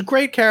production. There's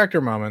great character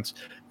moments.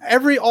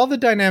 All the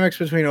dynamics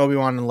between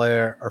Obi-Wan and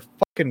Leia are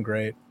fucking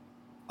great.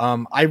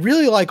 I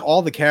really like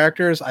all the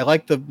characters. I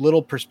like the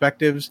little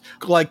perspectives,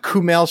 like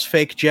Kumail's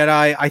fake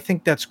Jedi. I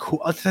think that's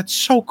cool. That's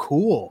so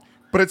cool.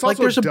 But it's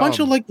also there's dumb. A bunch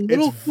of like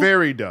little. It's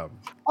very dumb.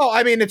 Oh,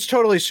 I mean, it's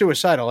totally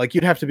suicidal. Like,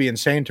 you'd have to be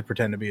insane to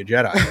pretend to be a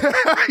Jedi.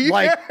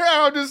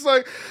 I'm just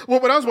like, well,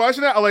 when I was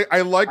watching that,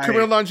 I liked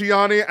Kumail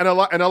Nanjiani, and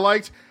I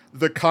liked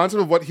the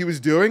concept of what he was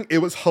doing. It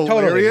was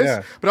hilarious. Totally,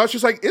 yeah. But I was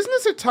just like, isn't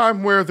this a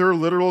time where there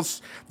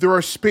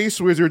are space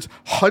wizards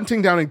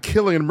hunting down and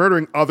killing and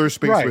murdering other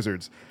space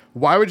wizards?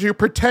 Why would you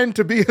pretend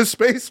to be a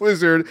space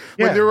wizard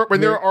when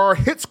there are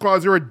hit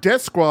squads, there are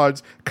death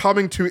squads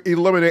coming to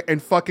eliminate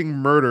and fucking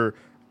murder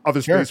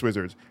other space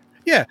wizards?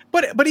 Yeah,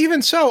 but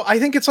even so, I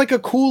think it's like a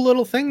cool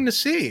little thing to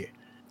see.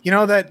 You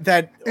know, that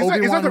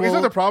Obi-Wan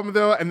isn't the problem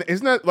though, and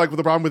isn't that like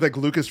the problem with like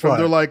Lucasfilm?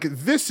 They're like,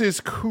 this is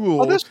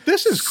cool. Oh,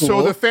 this is cool,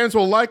 so the fans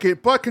will like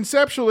it. But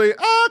conceptually, it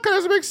kind of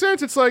doesn't make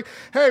sense. It's like,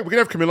 hey, we're gonna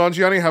have Kumail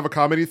Nanjiani have a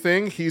comedy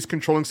thing. He's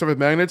controlling stuff with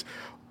magnets.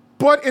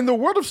 But in the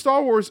world of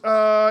Star Wars,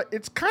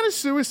 it's kind of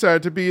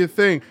suicide to be a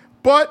thing.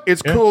 But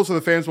it's cool, so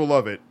the fans will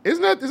love it.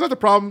 Isn't that the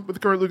problem with the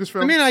current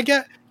Lucasfilm? I mean,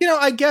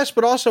 I guess,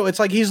 but also it's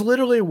like he's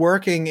literally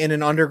working in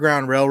an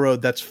underground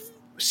railroad that's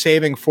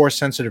saving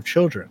Force-sensitive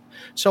children.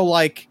 So,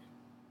 like,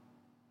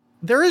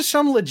 there is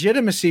some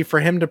legitimacy for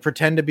him to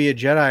pretend to be a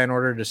Jedi in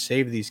order to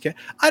save these kids.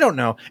 I don't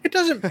know. It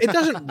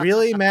doesn't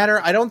really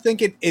matter. I don't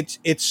think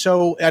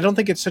I don't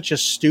think it's such a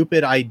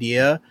stupid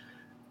idea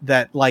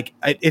that like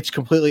it's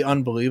completely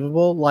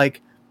unbelievable.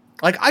 Like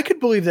I could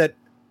believe that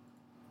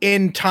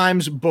in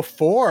times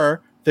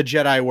before the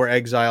Jedi were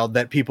exiled,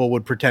 that people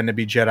would pretend to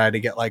be Jedi to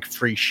get like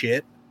free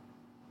shit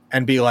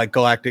and be like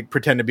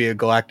pretend to be a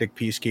galactic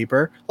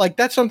peacekeeper. Like,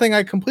 that's something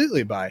I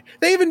completely buy.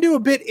 They even do a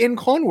bit in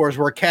Clone Wars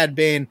where Cad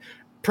Bane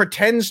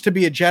pretends to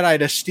be a Jedi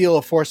to steal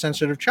a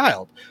Force-sensitive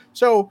child.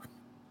 So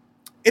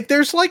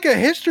there's like a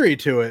history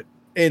to it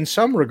in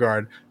some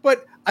regard,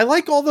 but I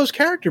like all those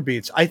character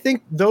beats. I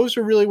think those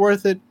are really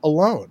worth it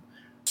alone.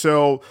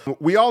 So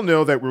we all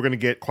know that we're going to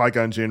get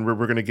Qui-Gon Jinn, we're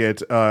going to get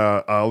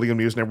Liam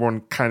Neeson.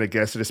 Everyone kind of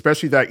guessed it,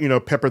 especially that, you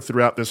know, peppered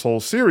throughout this whole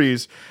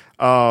series.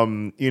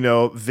 You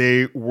know,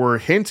 they were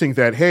hinting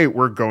that, hey,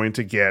 we're going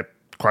to get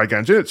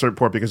Qui-Gon Jinn at a certain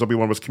point because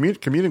Obi-Wan was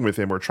communing with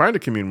him or trying to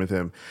commune with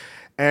him.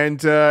 And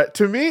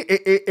to me,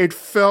 it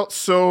felt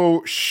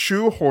so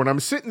shoehorned.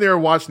 I'm sitting there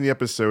watching the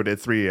episode at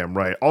 3 a.m.,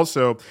 right?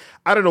 Also,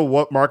 I don't know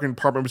what marketing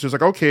department was just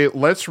like, okay,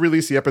 let's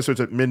release the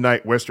episodes at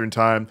midnight Western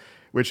time,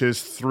 which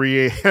is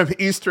 3 a.m.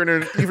 Eastern,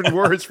 and even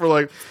worse for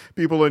like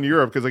people in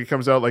Europe because like it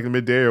comes out like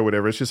midday or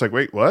whatever. It's just like,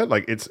 wait, what?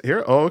 Like, it's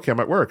here? Oh, okay, I'm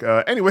at work.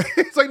 Anyway,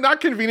 it's like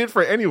not convenient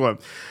for anyone.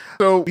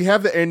 So we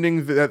have the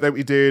ending that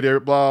we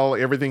did, blah,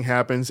 everything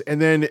happens,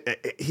 and then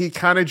he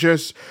kind of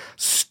just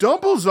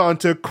stumbles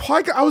onto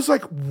Qui-Gon. I was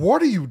like,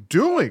 what are you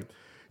doing?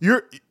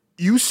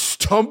 you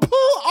stumble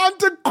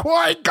onto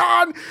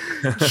Qui-Gon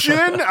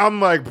Jinn?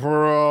 I'm like,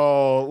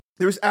 bro,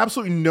 there was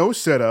absolutely no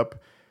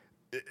setup.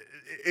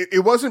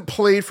 It wasn't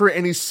played for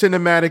any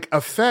cinematic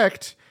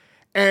effect.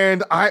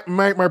 And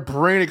my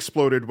brain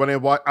exploded when I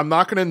watched. I'm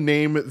not going to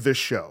name the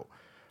show,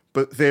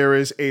 but there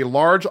is a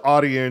large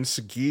audience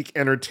geek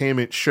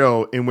entertainment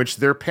show in which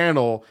their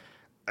panel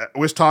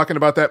was talking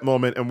about that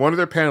moment, and one of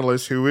their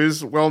panelists, who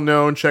is well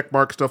known,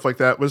 checkmark stuff like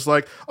that, was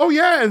like, "Oh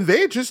yeah, and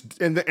they just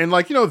and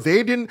like, you know,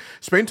 they didn't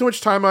spend too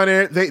much time on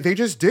it. They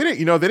just did it.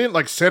 You know, they didn't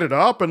like set it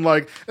up and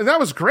that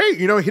was great.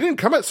 You know, he didn't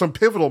come at some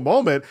pivotal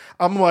moment."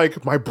 I'm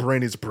like, my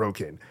brain is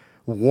broken.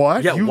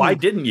 What? Yeah, why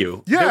didn't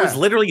you? Yeah. It was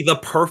literally the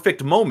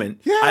perfect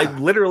moment. Yeah. I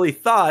literally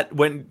thought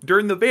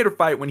during the Vader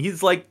fight, when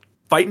he's like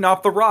fighting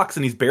off the rocks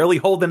and he's barely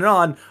holding it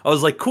on, I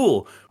was like,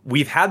 cool.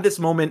 We've had this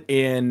moment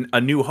in A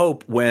New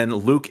Hope when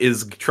Luke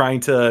is trying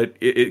to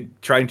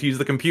use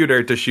the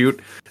computer to shoot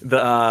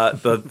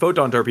the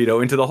photon torpedo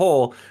into the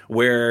hole,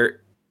 where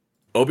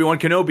Obi-Wan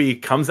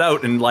Kenobi comes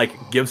out and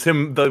like gives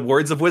him the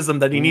words of wisdom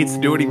that he needs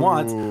to do what he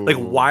wants. Like,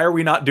 why are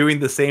we not doing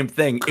the same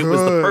thing? It was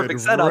the perfect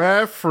setup.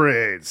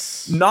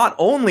 Reference. Not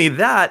only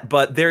that,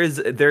 but there's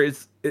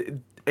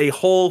a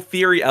whole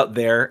theory out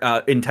there,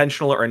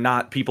 intentional or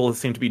not. People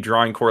seem to be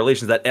drawing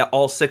correlations that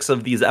all 6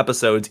 of these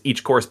episodes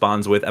each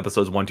corresponds with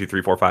episodes 1, 2,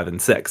 3, 4, 5,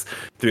 and 6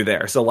 through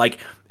there. So like,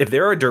 if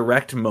there are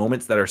direct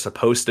moments that are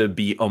supposed to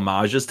be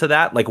homages to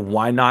that, like,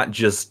 why not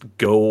just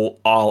go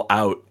all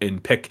out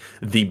and pick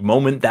the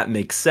moment that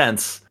makes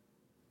sense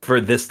for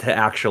this to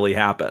actually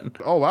happen?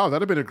 Oh wow,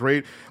 that'd have been a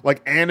great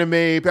like anime.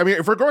 I mean,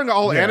 if we're going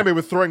all anime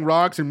with throwing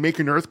rocks and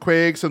making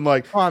earthquakes and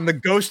like on the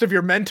ghost of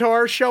your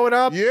mentor showing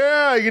up.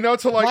 Yeah, you know,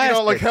 to like classic. You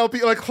know, like help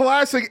you, like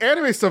classic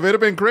anime stuff. It'd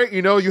have been great.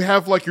 You know, you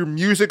have like your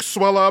music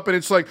swell up and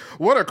it's like,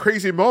 what a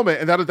crazy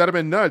moment, and that'd have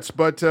been nuts.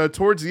 But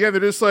towards the end,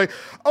 they're just like,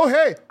 oh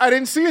hey, I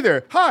didn't see you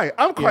there. Hi,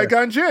 I'm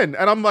Qui-Gon Jinn,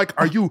 and I'm like,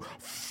 are you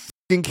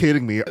fucking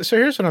kidding me? So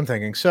here's what I'm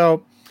thinking.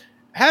 So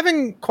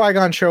having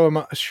Qui-Gon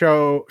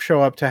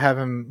show up to have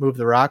him move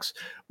the rocks,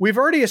 we've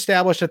already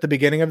established at the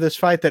beginning of this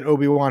fight that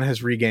Obi-Wan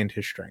has regained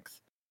his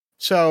strength.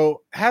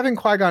 So having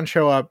Qui-Gon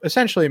show up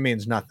essentially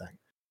means nothing.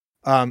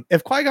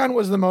 If Qui-Gon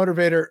was the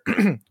motivator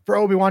for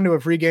Obi-Wan to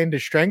have regained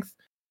his strength,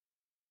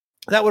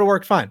 that would have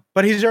worked fine.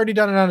 But he's already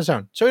done it on his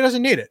own, so he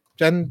doesn't need it,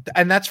 and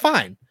that's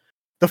fine.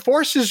 The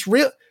Force is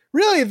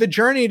really the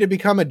journey to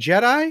become a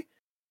Jedi.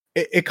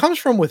 It comes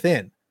from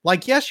within.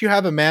 Like, yes, you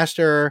have a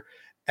master,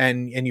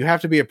 and you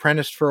have to be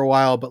apprenticed for a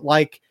while, but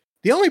like,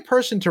 the only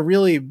person to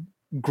really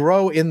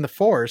grow in the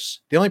Force,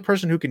 the only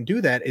person who can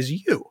do that is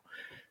you.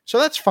 So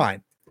that's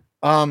fine.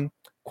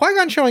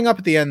 Qui-Gon showing up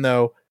at the end,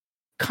 though,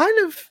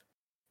 kind of,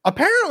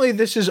 apparently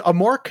this is a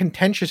more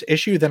contentious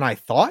issue than I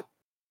thought.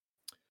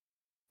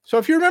 So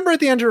if you remember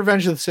at the end of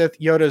Revenge of the Sith,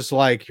 Yoda's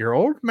like, your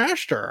old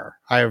master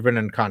I have been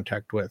in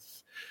contact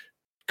with.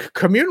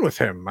 Commune with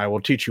him. I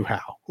will teach you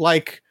how.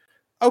 Like,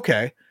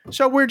 okay.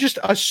 So we're just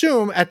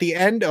assume at the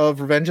end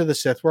of Revenge of the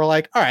Sith, we're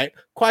like, all right,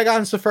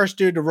 Qui-Gon's the first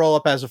dude to roll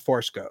up as a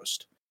Force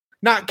ghost.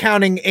 Not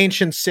counting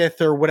ancient Sith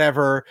or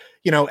whatever,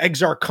 you know,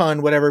 Exar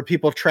Kun, whatever,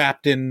 people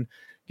trapped in,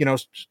 you know,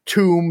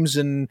 tombs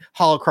and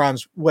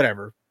holocrons,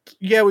 whatever.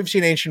 Yeah, we've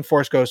seen ancient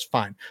Force ghosts,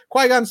 fine.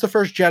 Qui-Gon's the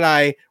first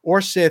Jedi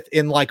or Sith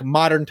in like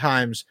modern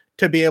times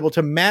to be able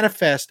to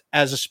manifest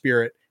as a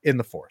spirit in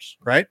the Force,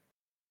 right?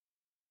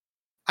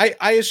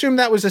 I assume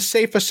that was a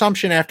safe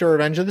assumption after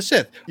Revenge of the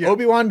Sith. Yeah.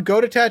 Obi-Wan, go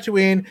to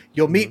Tatooine.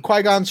 You'll meet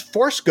Qui-Gon's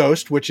Force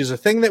Ghost, which is a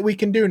thing that we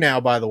can do now,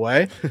 by the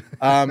way.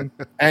 And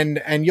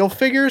you'll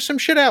figure some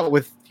shit out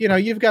with, you know,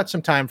 you've got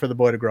some time for the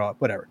boy to grow up,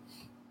 whatever.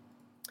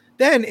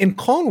 Then in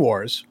Clone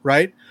Wars,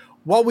 right,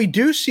 while we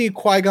do see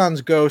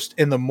Qui-Gon's ghost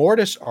in the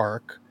Mortis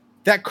arc,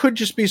 that could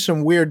just be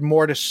some weird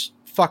Mortis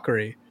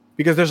fuckery,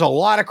 because there's a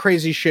lot of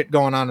crazy shit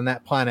going on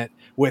that planet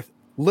with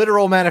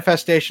literal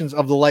manifestations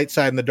of the light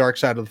side and the dark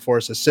side of the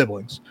Force as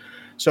siblings.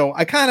 So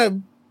I kind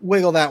of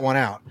wiggle that one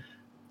out.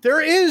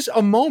 There is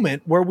a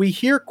moment where we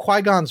hear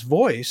Qui-Gon's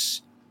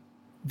voice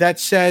that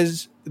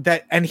says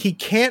that, and he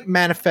can't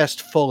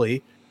manifest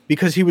fully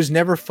because he was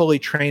never fully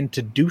trained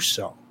to do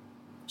so.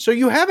 So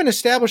you have an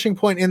establishing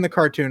point in the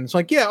cartoon. It's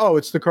like, yeah, oh,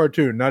 it's the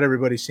cartoon. Not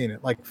everybody's seen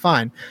it. Like,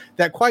 fine.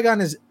 That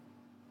Qui-Gon is,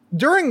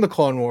 during the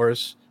Clone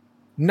Wars,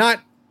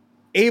 not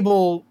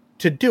able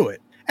to do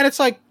it. And it's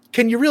like,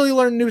 can you really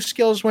learn new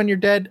skills when you're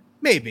dead?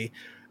 Maybe.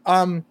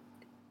 So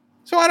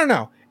I don't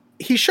know.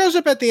 He shows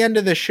up at the end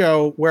of the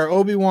show where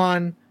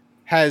Obi-Wan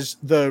has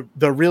the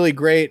really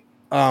great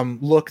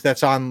look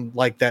that's on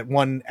like that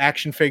one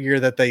action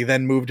figure that they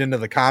then moved into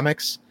the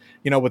comics,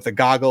 you know, with the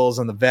goggles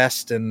and the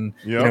vest, and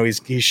you know,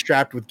 he's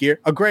strapped with gear.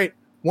 A great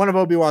one of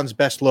Obi-Wan's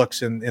best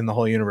looks in the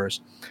whole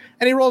universe.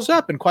 And he rolls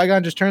up and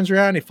Qui-Gon just turns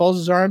around, he folds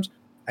his arms,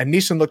 and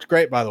Neeson looked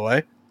great, by the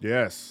way.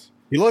 Yes.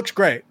 He looks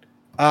great.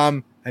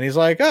 And he's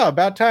like, oh,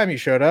 about time you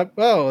showed up.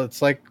 Oh,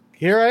 it's like,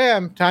 here I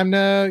am. Time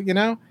to, you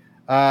know,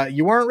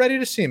 you weren't ready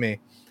to see me.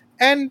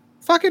 And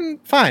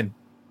fucking fine.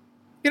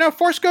 You know,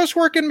 Force ghosts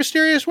work in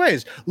mysterious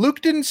ways. Luke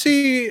didn't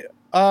see,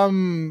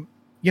 you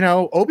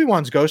know,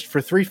 Obi-Wan's ghost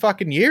for 3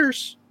 fucking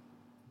years.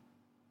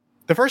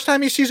 The first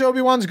time he sees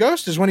Obi-Wan's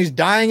ghost is when he's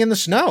dying in the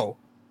snow.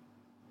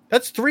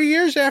 That's 3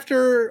 years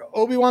after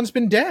Obi-Wan's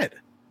been dead.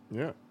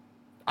 Yeah.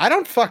 I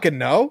don't fucking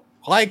know.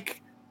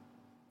 Like,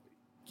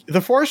 the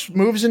Force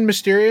moves in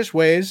mysterious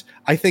ways.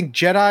 I think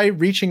Jedi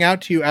reaching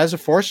out to you as a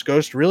Force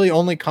ghost really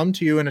only come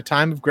to you in a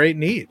time of great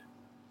need.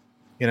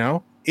 You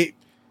know?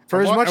 For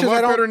as much as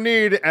I don't better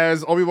need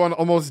as Obi-Wan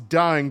almost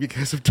dying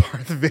because of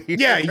Darth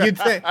Vader. Yeah, you'd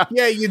think.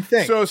 Yeah, you'd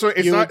think. So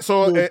it's not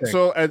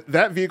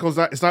that vehicle is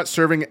not, it's not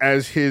serving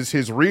as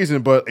his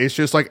reason, but it's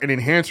just like an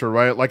enhancer,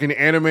 right? Like in an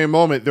anime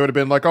moment, there would have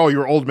been like, oh,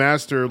 your old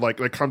master like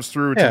comes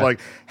through to like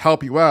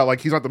help you out.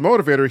 Like he's not the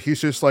motivator,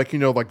 he's just like, you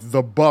know, like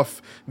the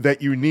buff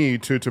that you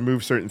need to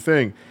move certain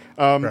thing.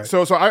 Right.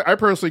 So I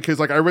personally, because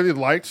like I really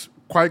liked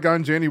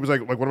Qui-Gon Jinn. He was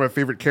like one of my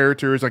favorite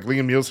characters. Like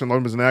Liam Neeson,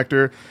 loved him as an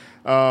actor.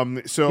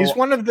 So he's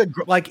one of the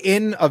like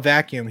in a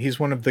vacuum. He's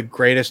one of the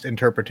greatest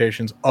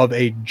interpretations of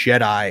a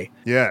Jedi.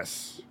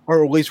 Yes.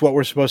 Or at least what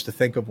we're supposed to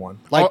think of one.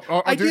 Like,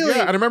 ideally,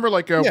 I remember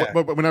like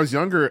when I was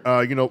younger,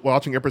 you know,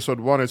 watching episode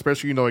 1,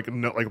 especially, you know,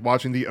 like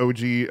watching the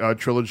OG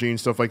trilogy and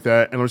stuff like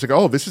that, and I was like,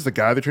 oh, this is the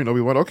guy that trained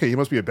Obi-Wan. Okay, he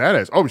must be a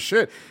badass. Oh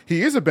shit,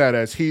 he is a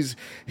badass.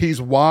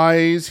 He's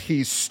wise,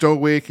 he's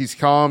stoic, he's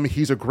calm,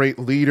 he's a great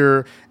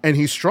leader, and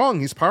he's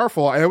strong, he's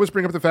powerful. I always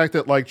bring up the fact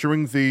that like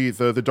during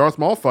the Darth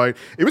Maul fight,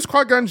 it was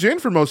Qui-Gon Jinn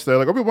for most of that.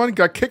 Like Obi-Wan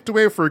got kicked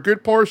away for a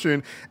good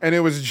portion, and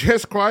it was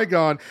just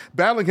Qui-Gon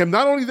battling him.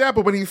 Not only that,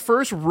 but when he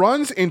first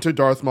runs into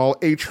Darth Maul,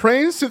 a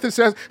trained Sith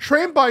assassin,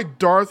 trained by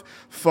Darth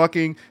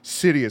fucking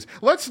Sidious.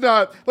 Let's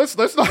not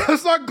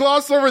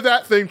gloss over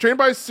that thing. Trained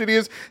by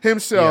Sidious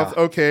himself.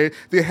 Yeah. Okay,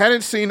 they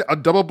hadn't seen a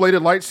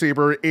double-bladed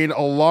lightsaber in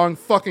a long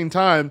fucking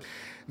time.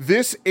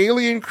 This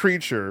alien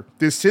creature,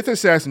 this Sith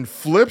assassin,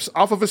 flips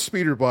off of a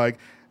speeder bike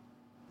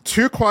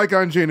to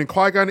Qui-Gon Jinn, and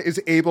Qui-Gon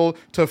is able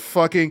to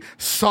fucking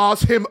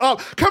sauce him up.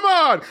 Come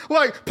on!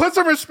 Like, put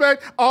some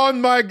respect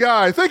on my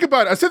guy. Think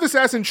about it. A Sith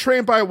assassin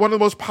trained by one of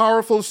the most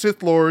powerful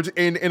Sith Lords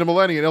in a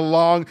millennium, in a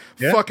long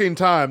fucking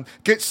time,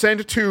 gets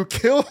sent to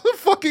kill the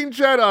fucking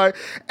Jedi,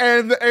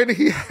 and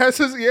he has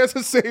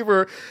a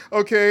saber,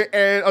 okay,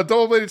 and a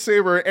double-bladed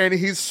saber, and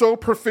he's so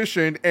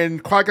proficient,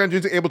 and Qui-Gon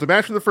Jinn's able to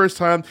match him the first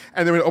time,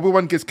 and then when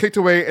Obi-Wan gets kicked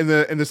away in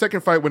the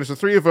second fight, when it's the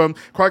three of them,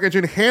 Qui-Gon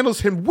Jinn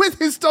handles him with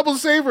his double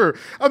saber.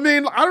 I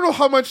mean, I don't know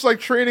how much like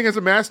training as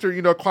a master,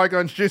 you know,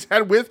 Qui-Gon just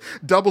had with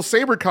double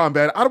saber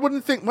combat. I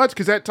wouldn't think much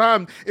because at that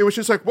time it was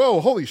just like, whoa,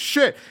 holy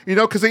shit, you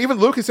know, because even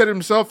Lucas said it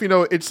himself, you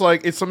know, it's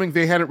like it's something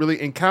they hadn't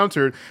really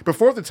encountered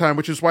before the time,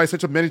 which is why it's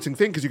such a menacing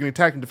thing because you can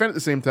attack and defend at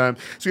the same time.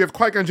 So you have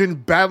Qui-Gon Jinn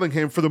battling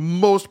him for the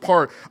most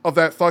part of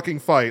that fucking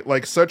fight,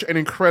 like such an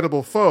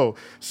incredible foe.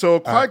 So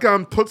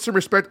Qui-Gon puts some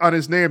respect on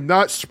his name,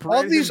 not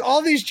spreading.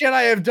 All these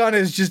Jedi have done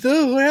is just,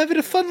 oh, we're having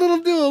a fun little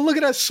duel. Look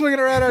at us swinging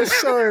around our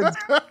swords.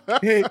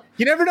 Hey,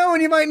 you never know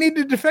when you might need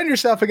to defend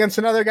yourself against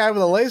another guy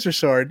with a laser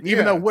sword,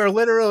 even though we're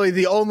literally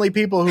the only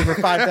people who for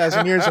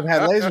 5,000 years have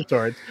had laser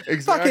swords.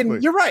 Exactly.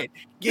 Fucking, you're right.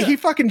 Yeah. He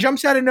fucking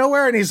jumps out of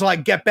nowhere and he's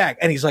like, get back.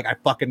 And he's like, I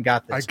fucking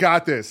got this. I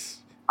got this.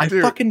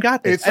 Dude, fucking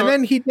got this. And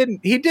then he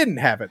didn't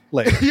have it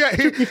later. Yeah,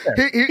 he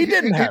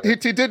didn't have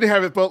it. He didn't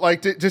have it, but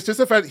like just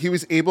the fact that he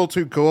was able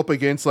to go up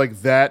against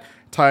like that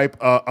type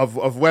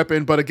of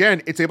weapon, but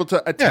again, it's able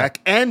to attack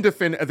and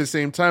defend at the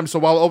same time. So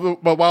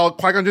while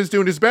Qui-Gon Jinn's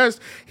doing his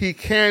best, he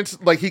can't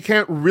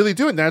really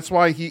do it. And that's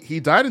why he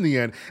died in the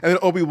end. And then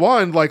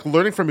Obi-Wan, like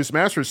learning from his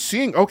master,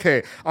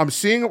 I'm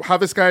seeing how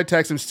this guy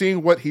attacks, I'm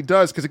seeing what he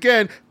does. Because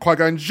again,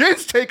 Qui-Gon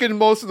Jinn's taken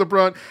most of the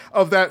brunt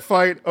of that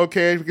fight,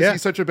 okay, because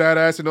he's such a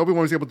badass, and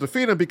Obi-Wan was able to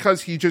defeat him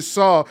because he just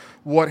saw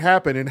what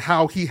happened and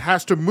how he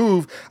has to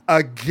move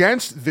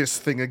against this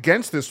thing,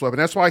 against this weapon.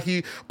 That's why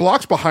he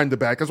blocks behind the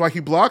back. That's why he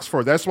blocks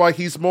for. That's why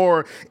he's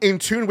more in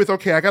tune with,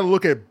 okay, I got to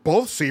look at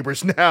both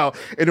sabers now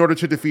in order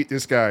to defeat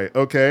this guy,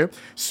 okay?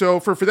 So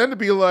for them to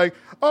be like,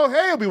 oh,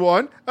 hey,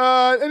 Obi-Wan,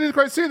 I didn't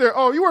quite see there.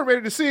 Oh, you weren't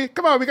ready to see.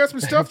 Come on, we got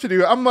some stuff to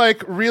do. I'm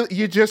like, really?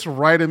 You just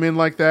write him in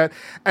like that?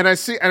 And I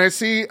see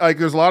like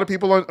there's a lot of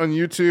people on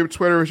YouTube,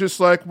 Twitter, who's just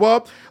like,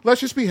 well,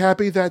 let's just be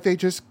happy that they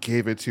just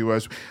gave it to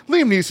us.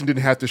 Liam Neeson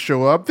didn't have to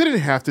show up. They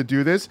didn't have to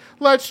do this.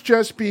 Let's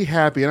just be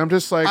happy. And I'm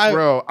just like,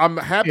 bro, I'm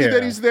happy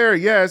that he's there,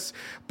 yes,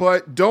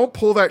 but don't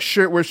pull that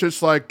shit where it's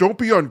just like, don't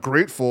be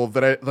ungrateful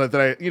that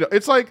I, you know,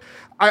 it's like,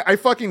 I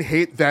fucking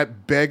hate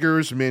that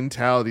beggar's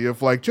mentality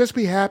of like, just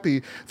be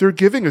happy they're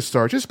giving a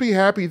star. Just be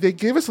happy they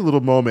give us a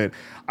little moment.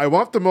 I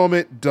want the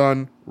moment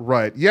done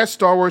right. Yes,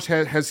 Star Wars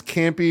has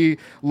campy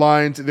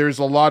lines. There's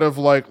a lot of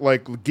like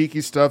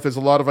geeky stuff. There's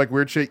a lot of like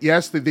weird shit.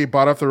 Yes, they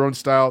bought off their own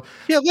style.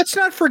 Yeah, let's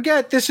not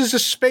forget this is a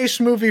space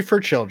movie for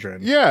children.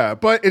 Yeah,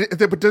 but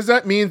does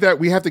that mean that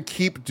we have to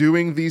keep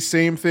doing these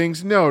same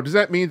things? No. Does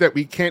that mean that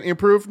we can't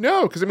improve?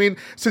 No, because I mean,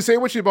 to say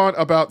what you want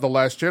about The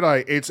Last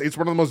Jedi, it's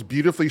one of the most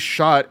beautifully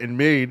shot and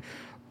made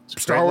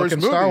Star Wars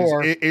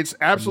movies. It's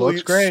absolutely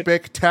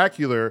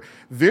spectacular.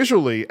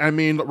 visually, I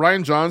mean,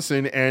 Ryan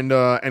Johnson and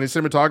his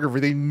cinematographer,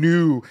 they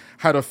knew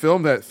how to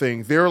film that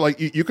thing. They're like,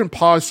 you can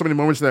pause so many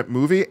moments in that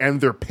movie, and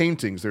they're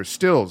paintings, they're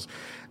stills.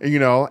 You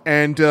know,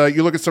 and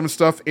you look at some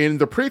stuff in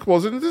the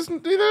prequels, and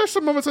there's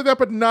some moments like that,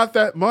 but not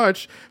that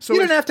much. So you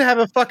don't have to have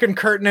a fucking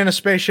curtain in a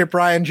spaceship,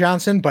 Ryan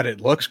Johnson, but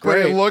it looks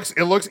great. It looks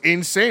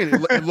insane.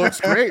 It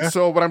looks great.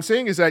 So what I'm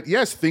saying is that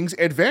yes, things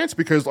advance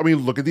because I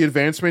mean, look at the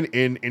advancement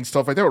in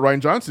stuff like that. What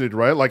Ryan Johnson did,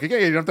 right? Like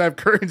again, you don't have to have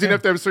curtains, you don't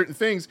have to have certain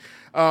things.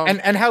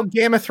 And how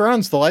Game of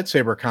Thrones the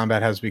lightsaber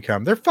combat has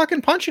become. They're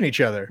fucking punching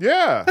each other.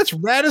 Yeah, that's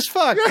rad as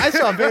fuck. I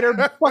saw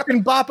Vader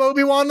fucking bop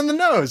Obi-Wan in the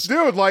nose,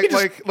 dude. Like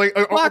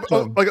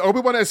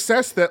Obi-Wan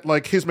assessed that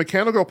like his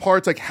mechanical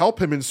parts like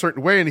help him in a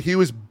certain way, and he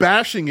was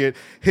bashing it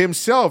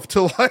himself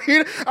to like.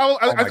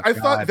 I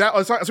thought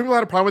that some people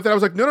had a problem with that. I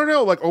was like,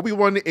 no. Like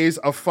Obi-Wan is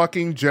a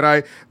fucking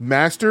Jedi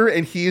master,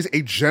 and he is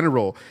a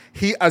general.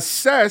 He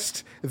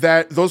assessed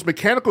that those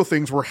mechanical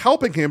things were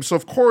helping him, so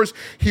of course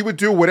he would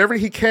do whatever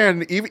he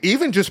can,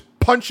 even just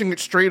punching it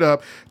straight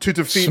up to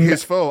defeat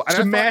his foe.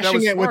 And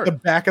smashing it with the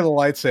back of the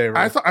lightsaber.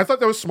 I thought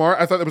that was smart.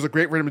 I thought that was a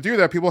great way to do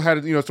that. People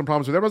had some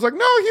problems with that. I was like,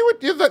 no, he would.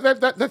 Yeah,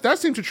 that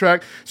seemed to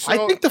track. So, I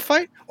think the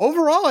fight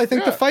overall. I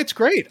think the fight's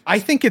great. I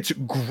think it's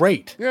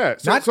great. Yeah.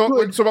 So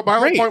my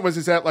whole point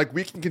is that like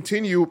we can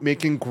continue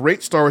making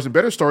great Star Wars and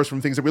better Star Wars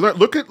from things that we learn.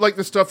 Look at like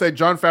the stuff that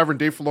Jon Favreau and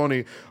Dave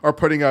Filoni are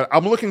putting out.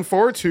 I'm looking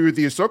forward to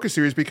the Ahsoka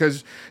series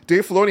because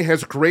Dave Filoni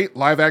has great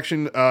live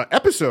action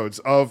episodes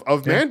of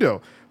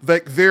Mando.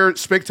 Like they're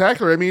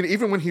spectacular. I mean,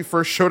 even when he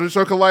first showed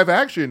Ahsoka live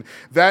action,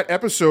 that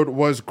episode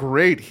was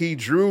great. He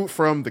drew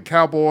from the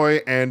cowboy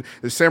and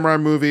the samurai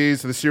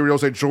movies, the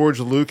serials that George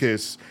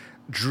Lucas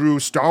drew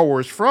Star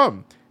Wars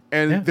from.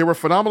 And there were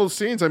phenomenal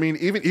scenes. I mean,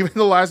 even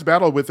the last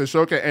battle with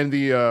Ahsoka and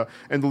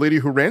the lady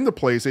who ran the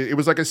place, it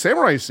was like a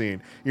samurai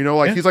scene. You know,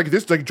 like he's like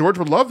this, like George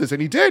would love this,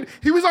 and he did.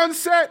 He was on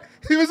set.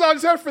 He was on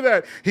set for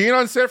that. He ain't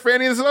on set for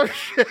any of this other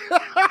shit.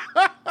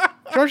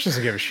 George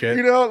doesn't give a shit.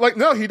 You know, like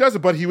no, he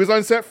doesn't. But he was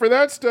on set for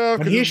that stuff.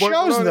 But he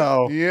shows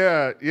though.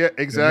 Yeah,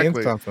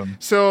 exactly.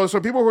 So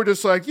people who are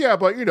just like, yeah,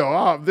 but you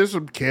know, there's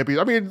some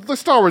campy. I mean, the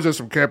Star Wars is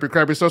some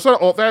crappy stuff.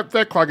 So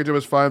that Qui-Gon Jinn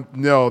was fun.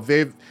 No,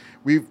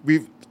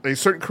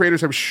 certain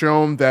creators have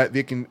shown that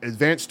they can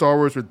advance Star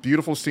Wars with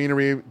beautiful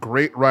scenery,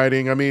 great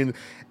writing. I mean,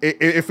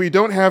 if we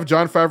don't have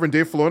Jon Favreau and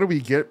Dave Filoni, we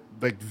get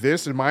like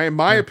this, in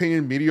my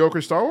opinion,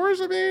 mediocre Star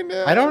Wars. I mean,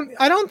 I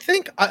don't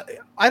think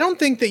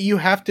that you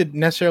have to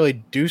necessarily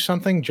do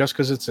something just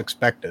because it's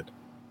expected.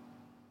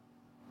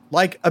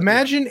 Like,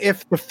 imagine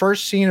if the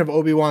first scene of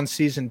Obi-Wan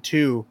season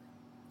 2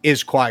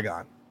 is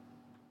Qui-Gon.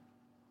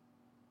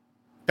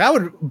 That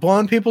would blow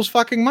in people's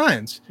fucking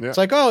minds. Yeah. It's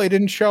like, oh, he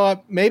didn't show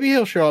up. Maybe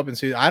he'll show up in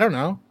season. I don't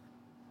know.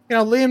 You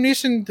know, Liam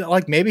Neeson,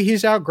 like maybe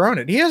he's outgrown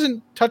it. He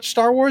hasn't touched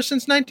Star Wars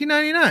since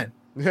 1999.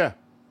 Yeah.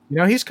 You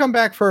know, he's come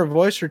back for a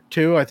voice or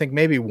two, I think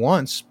maybe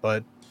once,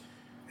 but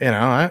you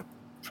know,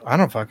 I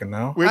don't fucking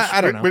know.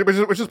 I don't know.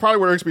 Which is probably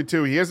what irks me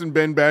too. He hasn't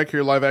been back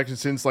here live action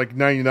since like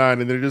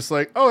 99, and they're just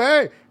like, oh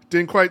hey,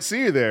 didn't quite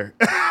see you there.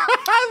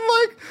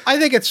 I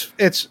think it's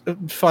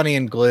funny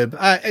and glib.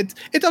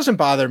 It doesn't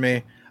bother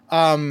me.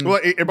 Well,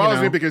 it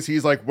bothers me because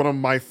he's like one of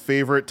my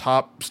favorite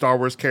top Star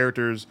Wars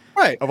characters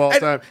of all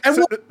time. And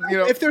so,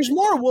 if there's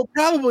more, we'll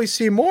probably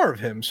see more of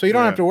him, so you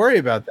don't have to worry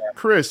about that.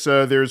 Chris,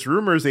 there's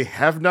rumors, they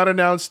have not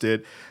announced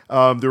it.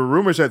 There were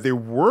rumors that they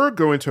were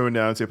going to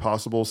announce a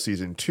possible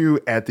season 2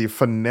 at the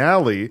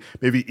finale,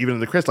 maybe even in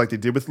the credits like they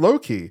did with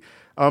Loki.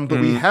 But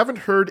we haven't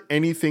heard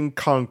anything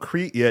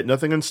concrete yet.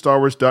 Nothing on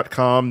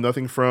StarWars.com,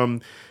 nothing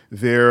from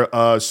their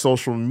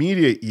social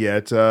media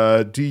yet.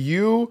 Do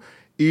you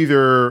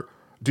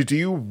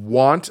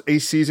want a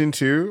season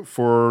 2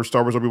 for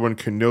Star Wars Obi-Wan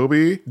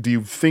Kenobi? Do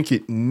you think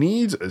it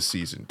needs a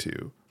season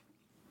 2?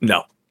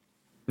 No.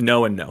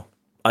 No and no.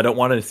 I don't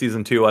want a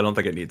season 2. I don't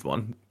think it needs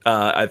one.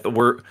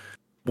 We're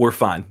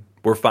fine.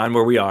 We're fine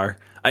where we are.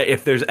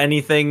 If there's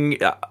anything,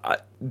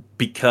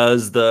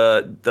 because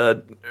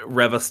the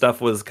Reva stuff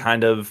was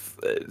kind of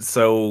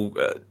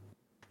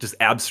just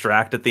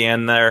abstract at the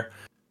end there,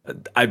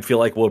 I feel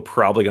like we're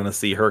probably going to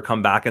see her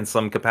come back in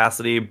some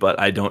capacity, but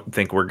I don't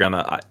think we're going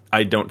to...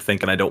 I don't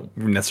think, and I don't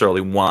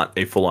necessarily want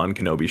a full-on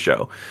Kenobi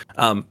show.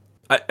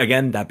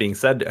 Again, that being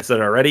said, I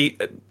said it already,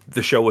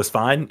 the show was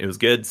fine. It was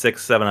good.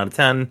 6, 7 out of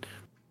 10.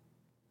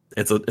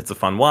 It's a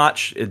fun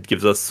watch. It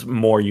gives us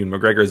more Ewan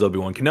McGregor as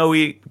Obi-Wan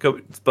Kenobi,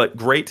 but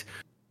great.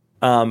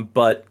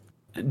 But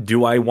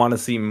do I want to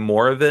see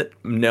more of it?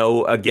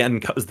 No, again,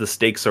 because the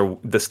stakes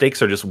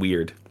are just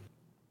weird.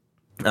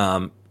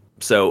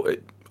 So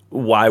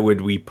why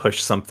would we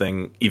push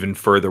something even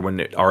further when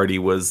it already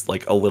was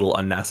like a little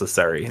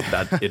unnecessary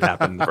that it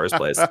happened in the first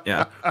place?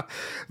 Yeah.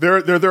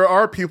 There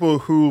are people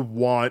who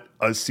want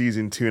a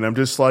season 2, and I'm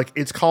just like,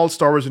 it's called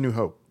Star Wars: A New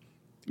Hope.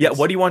 Yeah,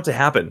 what do you want to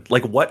happen?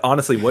 Like, what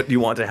do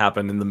you want to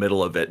happen in the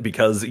middle of it?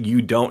 Because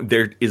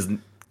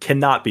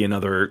cannot be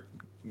another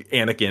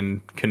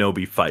Anakin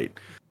Kenobi fight.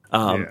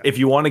 If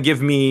you want to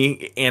give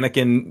me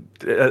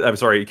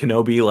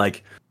Kenobi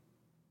like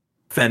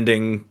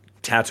fending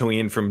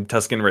Tatooine from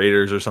Tusken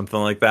Raiders or something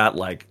like that,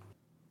 like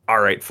all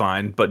right,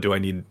 fine, but do I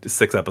need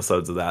 6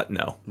 episodes of that?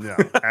 No. No,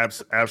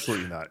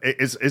 absolutely not.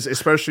 It's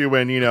especially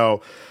when,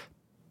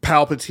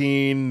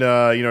 Palpatine,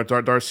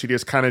 Darth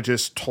Sidious kind of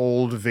just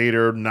told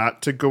Vader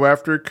not to go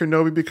after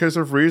Kenobi because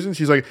of reasons.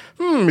 He's like,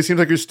 it seems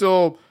like you're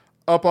still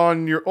up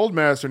on your old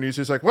master. And he's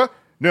just like, what?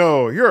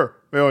 No, you're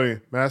my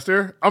only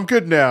master. I'm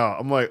good now.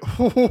 I'm like,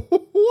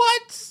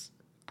 what?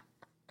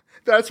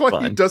 That's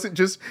why he doesn't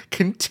just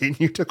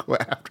continue to go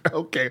after.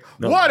 Okay,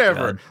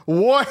 whatever.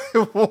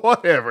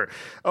 Whatever.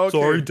 Okay.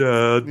 Sorry,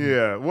 Dad.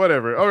 Yeah,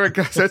 whatever. All right,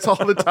 guys, that's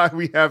all the time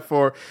we have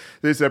for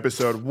this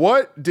episode.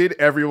 What did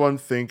everyone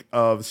think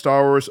of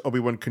Star Wars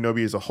Obi-Wan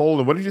Kenobi as a whole,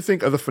 and what did you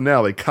think of the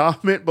finale?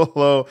 Comment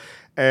below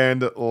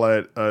and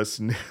let us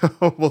know.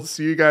 We'll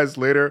see you guys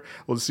later.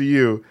 We'll see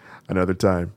you another time.